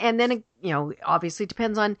statistics. And then, obviously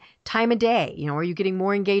depends on time of day. Are you getting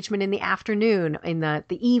more engagement in the afternoon, in the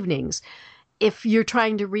evenings? If you're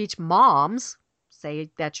trying to reach moms,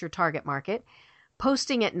 say that's your target market,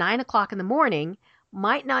 posting at 9 o'clock in the morning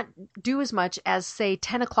might not do as much as, say,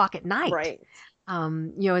 10 o'clock at night. Right.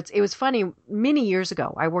 It was funny. Many years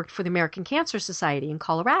ago, I worked for the American Cancer Society in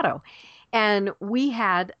Colorado, and we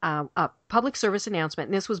had a public service announcement.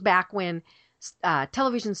 And this was back when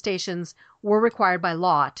television stations were required by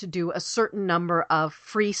law to do a certain number of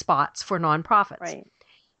free spots for nonprofits. Right.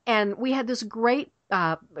 And we had this great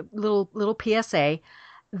little PSA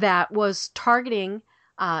that was targeting.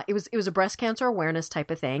 It was a breast cancer awareness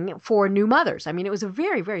type of thing for new mothers. I mean, it was a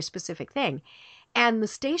very, very specific thing. And the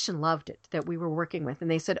station loved it that we were working with.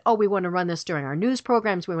 And they said, oh, we want to run this during our news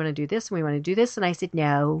programs. We want to do this and we want to do this. And I said,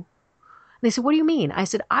 no. And they said, what do you mean? I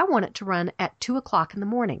said, I want it to run at 2 o'clock in the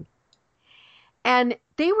morning. And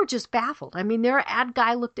they were just baffled. I mean, their ad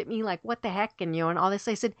guy looked at me like, what the heck? And, and all this.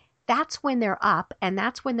 I said, that's when they're up and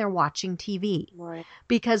that's when they're watching TV. Right.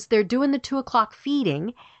 Because they're doing the 2 o'clock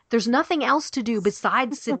feeding. There's nothing else to do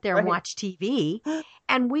besides sit there and watch TV.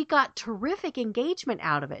 And we got terrific engagement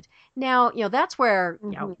out of it. Now, that's where,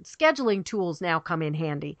 scheduling tools now come in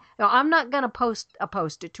handy. Now, I'm not going to post a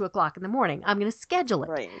post at 2 o'clock in the morning. I'm going to schedule it.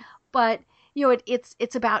 Right. But,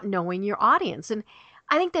 it's about knowing your audience. And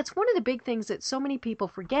I think that's one of the big things that so many people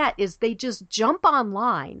forget is they just jump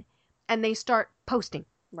online and they start posting.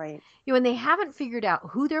 Right. And they haven't figured out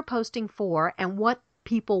who they're posting for and what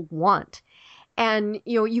people want. And,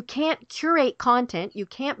 you can't curate content. You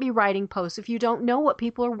can't be writing posts if you don't know what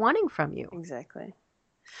people are wanting from you. Exactly.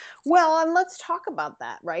 Well, and let's talk about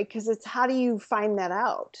that, right? Because it's how do you find that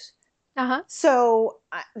out? So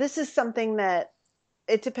this is something that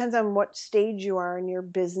it depends on what stage you are in your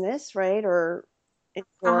business, right? Or in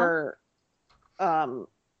your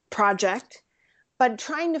project. But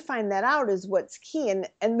trying to find that out is what's key.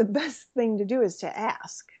 And the best thing to do is to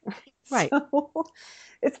ask. Right. So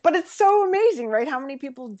it's so amazing, right? How many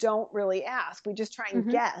people don't really ask. We just try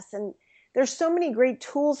and guess. And there's so many great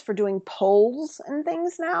tools for doing polls and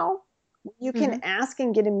things now. You can ask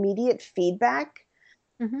and get immediate feedback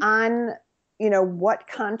on, what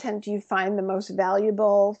content do you find the most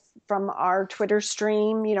valuable from our Twitter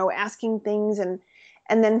stream, asking things and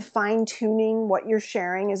then fine tuning what you're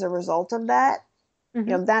sharing as a result of that.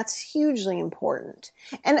 That's hugely important.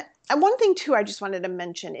 And one thing too, I just wanted to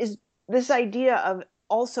mention is this idea of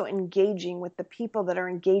also engaging with the people that are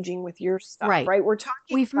engaging with your stuff, right?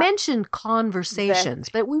 We've mentioned conversations,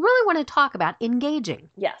 but we really want to talk about engaging.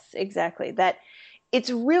 Yes, exactly. That it's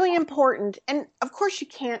really important. And of course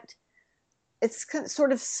it's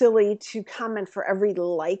sort of silly to comment for every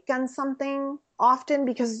like on something often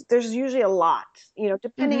because there's usually a lot,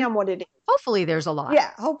 depending on what it is. Hopefully there's a lot.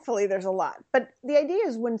 Yeah, hopefully there's a lot. But the idea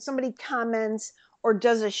is when somebody comments or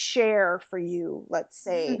does a share for you, let's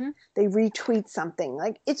say they retweet something,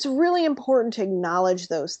 like it's really important to acknowledge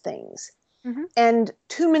those things. And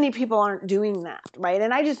too many people aren't doing that, right?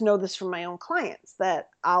 And I just know this from my own clients that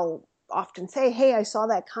I'll often say, hey, I saw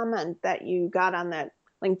that comment that you got on that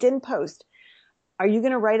LinkedIn post. Are you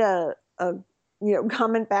going to write a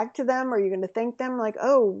comment back to them? Are you going to thank them? Like,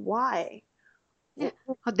 oh, why? Yeah.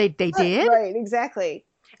 They did? Right, exactly.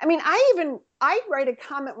 I mean, I write a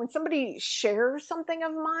comment when somebody shares something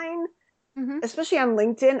of mine, especially on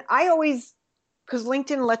LinkedIn. I always, because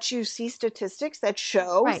LinkedIn lets you see statistics that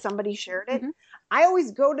show somebody shared it. I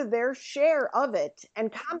always go to their share of it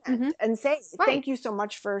and comment and say, thank you so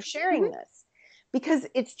much for sharing this. Because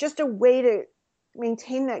it's just a way to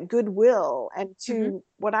maintain that goodwill and to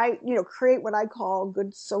create what I call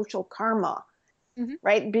good social karma.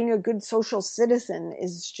 Right? Being a good social citizen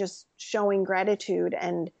is just showing gratitude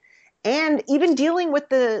and even dealing with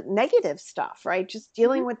the negative stuff, right? Just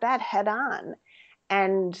dealing with that head on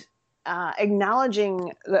and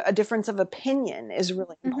acknowledging a difference of opinion is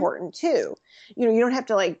really Mm-hmm. important too. You don't have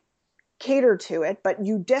to like cater to it, but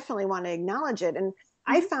you definitely want to acknowledge it. And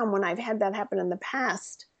I found when I've had that happen in the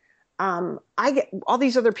past, I get all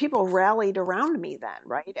these other people rallied around me then,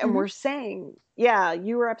 right? And we're saying, yeah,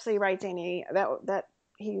 you were absolutely right, Danny, that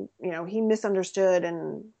he misunderstood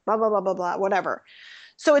and blah, blah, blah, blah, blah, whatever.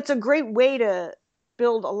 So it's a great way to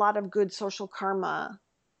build a lot of good social karma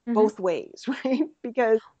both ways, right?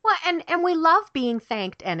 Because Well, and we love being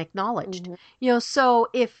thanked and acknowledged. So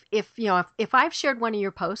if I've shared one of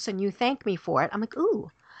your posts and you thank me for it, I'm like, ooh,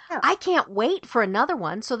 yeah, I can't wait for another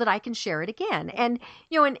one so that I can share it again. And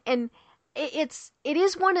it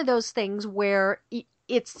is one of those things where it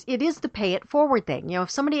is the pay it forward thing. If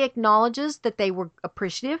somebody acknowledges that they were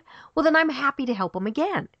appreciative, well, then I'm happy to help them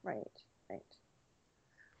again. right, right.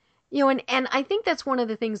 And I think that's one of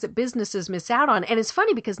the things that businesses miss out on. And it's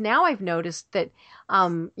funny because now I've noticed that,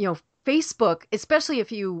 Facebook, especially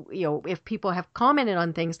if people have commented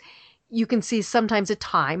on things, you can see sometimes a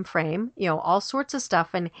time frame, all sorts of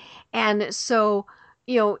stuff. And so,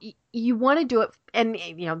 you want to do it. And,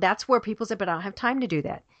 that's where people say, but I don't have time to do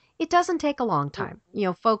that. It doesn't take a long time.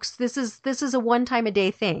 Folks, this is a one time a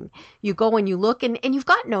day thing. You go and you look and you've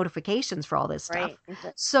got notifications for all this stuff. Right.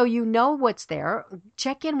 Exactly. So you know what's there.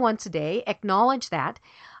 Check in once a day, acknowledge that.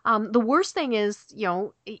 The worst thing is,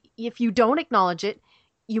 if you don't acknowledge it,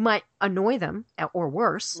 you might annoy them or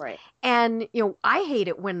worse. Right. And, I hate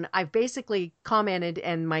it when I've basically commented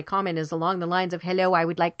and my comment is along the lines of, hello, I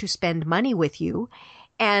would like to spend money with you.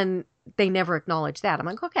 And they never acknowledge that. I'm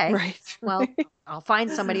like, okay, Right. well, I'll find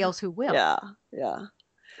somebody else who will. Yeah. Yeah.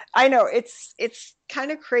 I know it's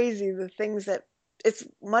kind of crazy. The things that it's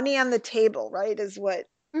money on the table, right? Is what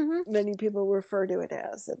many people refer to it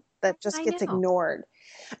as. That just gets ignored.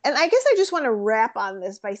 And I guess I just want to wrap on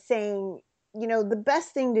this by saying, the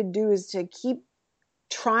best thing to do is to keep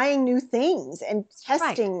trying new things and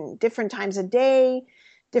testing different times a day,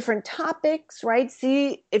 different topics, right?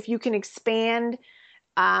 See if you can expand.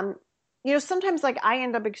 Sometimes like I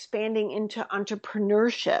end up expanding into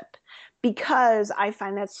entrepreneurship because I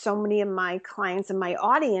find that so many of my clients and my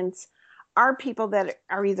audience are people that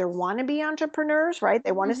are either want to be entrepreneurs, right?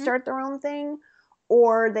 They want to start their own thing,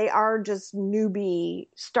 or they are just newbie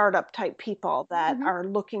startup type people that are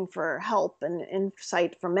looking for help and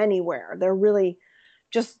insight from anywhere. They're really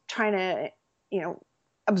just trying to,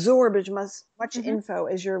 absorb as much info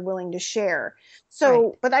as you're willing to share.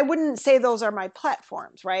 So, but I wouldn't say those are my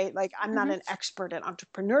platforms, right? Like I'm not an expert at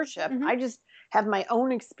entrepreneurship. I just have my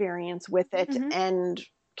own experience with it and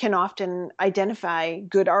can often identify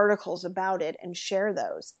good articles about it and share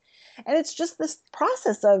those. And it's just this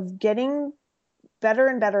process of getting better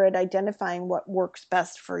and better at identifying what works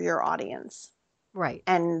best for your audience. Right.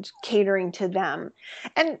 And catering to them.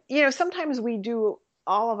 And, sometimes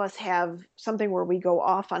all of us have something where we go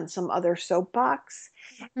off on some other soapbox.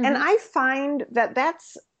 And I find that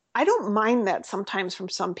I don't mind that sometimes from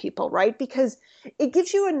some people, right? Because it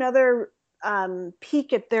gives you another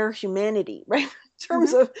peek at their humanity, right? In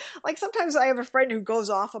terms of, like, sometimes I have a friend who goes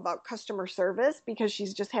off about customer service because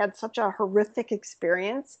she's just had such a horrific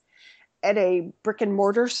experience at a brick and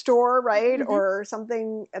mortar store, right? Or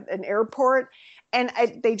something at an airport. And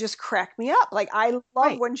they just crack me up. Like, I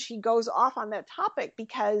love when she goes off on that topic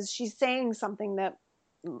because she's saying something that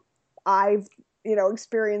I've,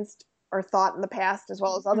 experienced or thought in the past as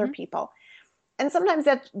well as other people. And sometimes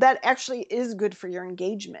that actually is good for your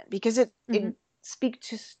engagement because it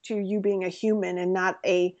speaks to you being a human and not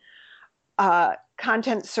a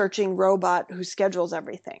content searching robot who schedules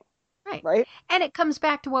everything. Right. And it comes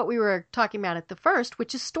back to what we were talking about at the first,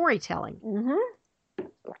 which is storytelling.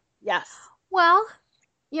 Yes. Well,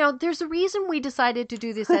 there's a reason we decided to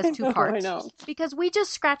do this as two parts. I know. Because we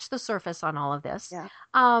just scratched the surface on all of this. Yeah.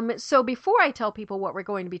 So before I tell people what we're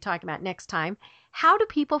going to be talking about next time, how do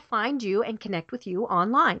people find you and connect with you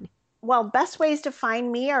online? Well, best ways to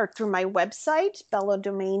find me are through my website,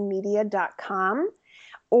 belladomainmedia.com,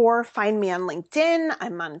 or find me on LinkedIn.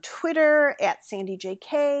 I'm on Twitter at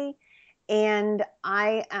SandyJK, and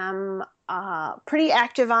I am pretty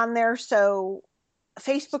active on there. So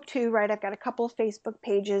Facebook too, right? I've got a couple of Facebook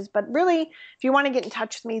pages, but really, if you want to get in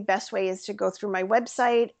touch with me, best way is to go through my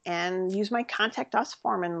website and use my contact us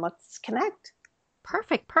form and let's connect.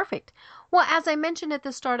 Perfect. Well, as I mentioned at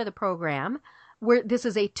the start of the program, This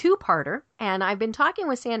is a two-parter, and I've been talking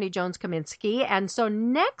with Sandy Jones-Kaminski, and so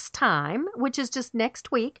next time, which is just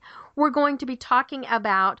next week, we're going to be talking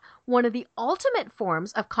about one of the ultimate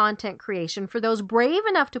forms of content creation for those brave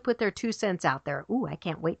enough to put their 2 cents out there. Ooh, I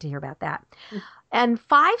can't wait to hear about that. And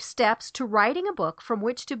 5 steps to writing a book from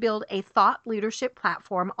which to build a thought leadership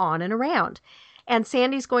platform on and around. And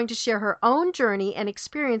Sandy's going to share her own journey and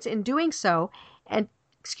experience in doing so, and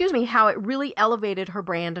how it really elevated her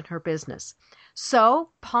brand and her business. So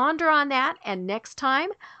ponder on that, and next time,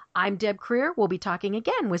 I'm Deb Creer. We'll be talking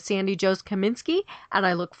again with Sandy Jones-Kaminski, and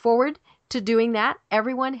I look forward to doing that.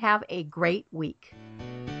 Everyone have a great week.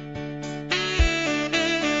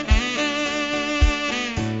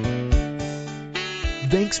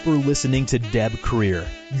 Thanks for listening to Deb Creer,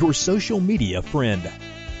 your social media friend.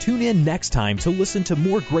 Tune in next time to listen to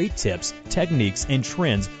more great tips, techniques, and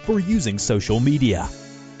trends for using social media.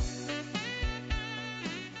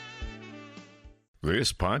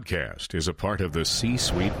 This podcast is a part of the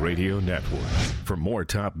C-Suite Radio Network. For more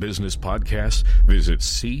top business podcasts, visit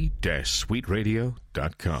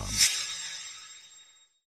c-suiteradio.com.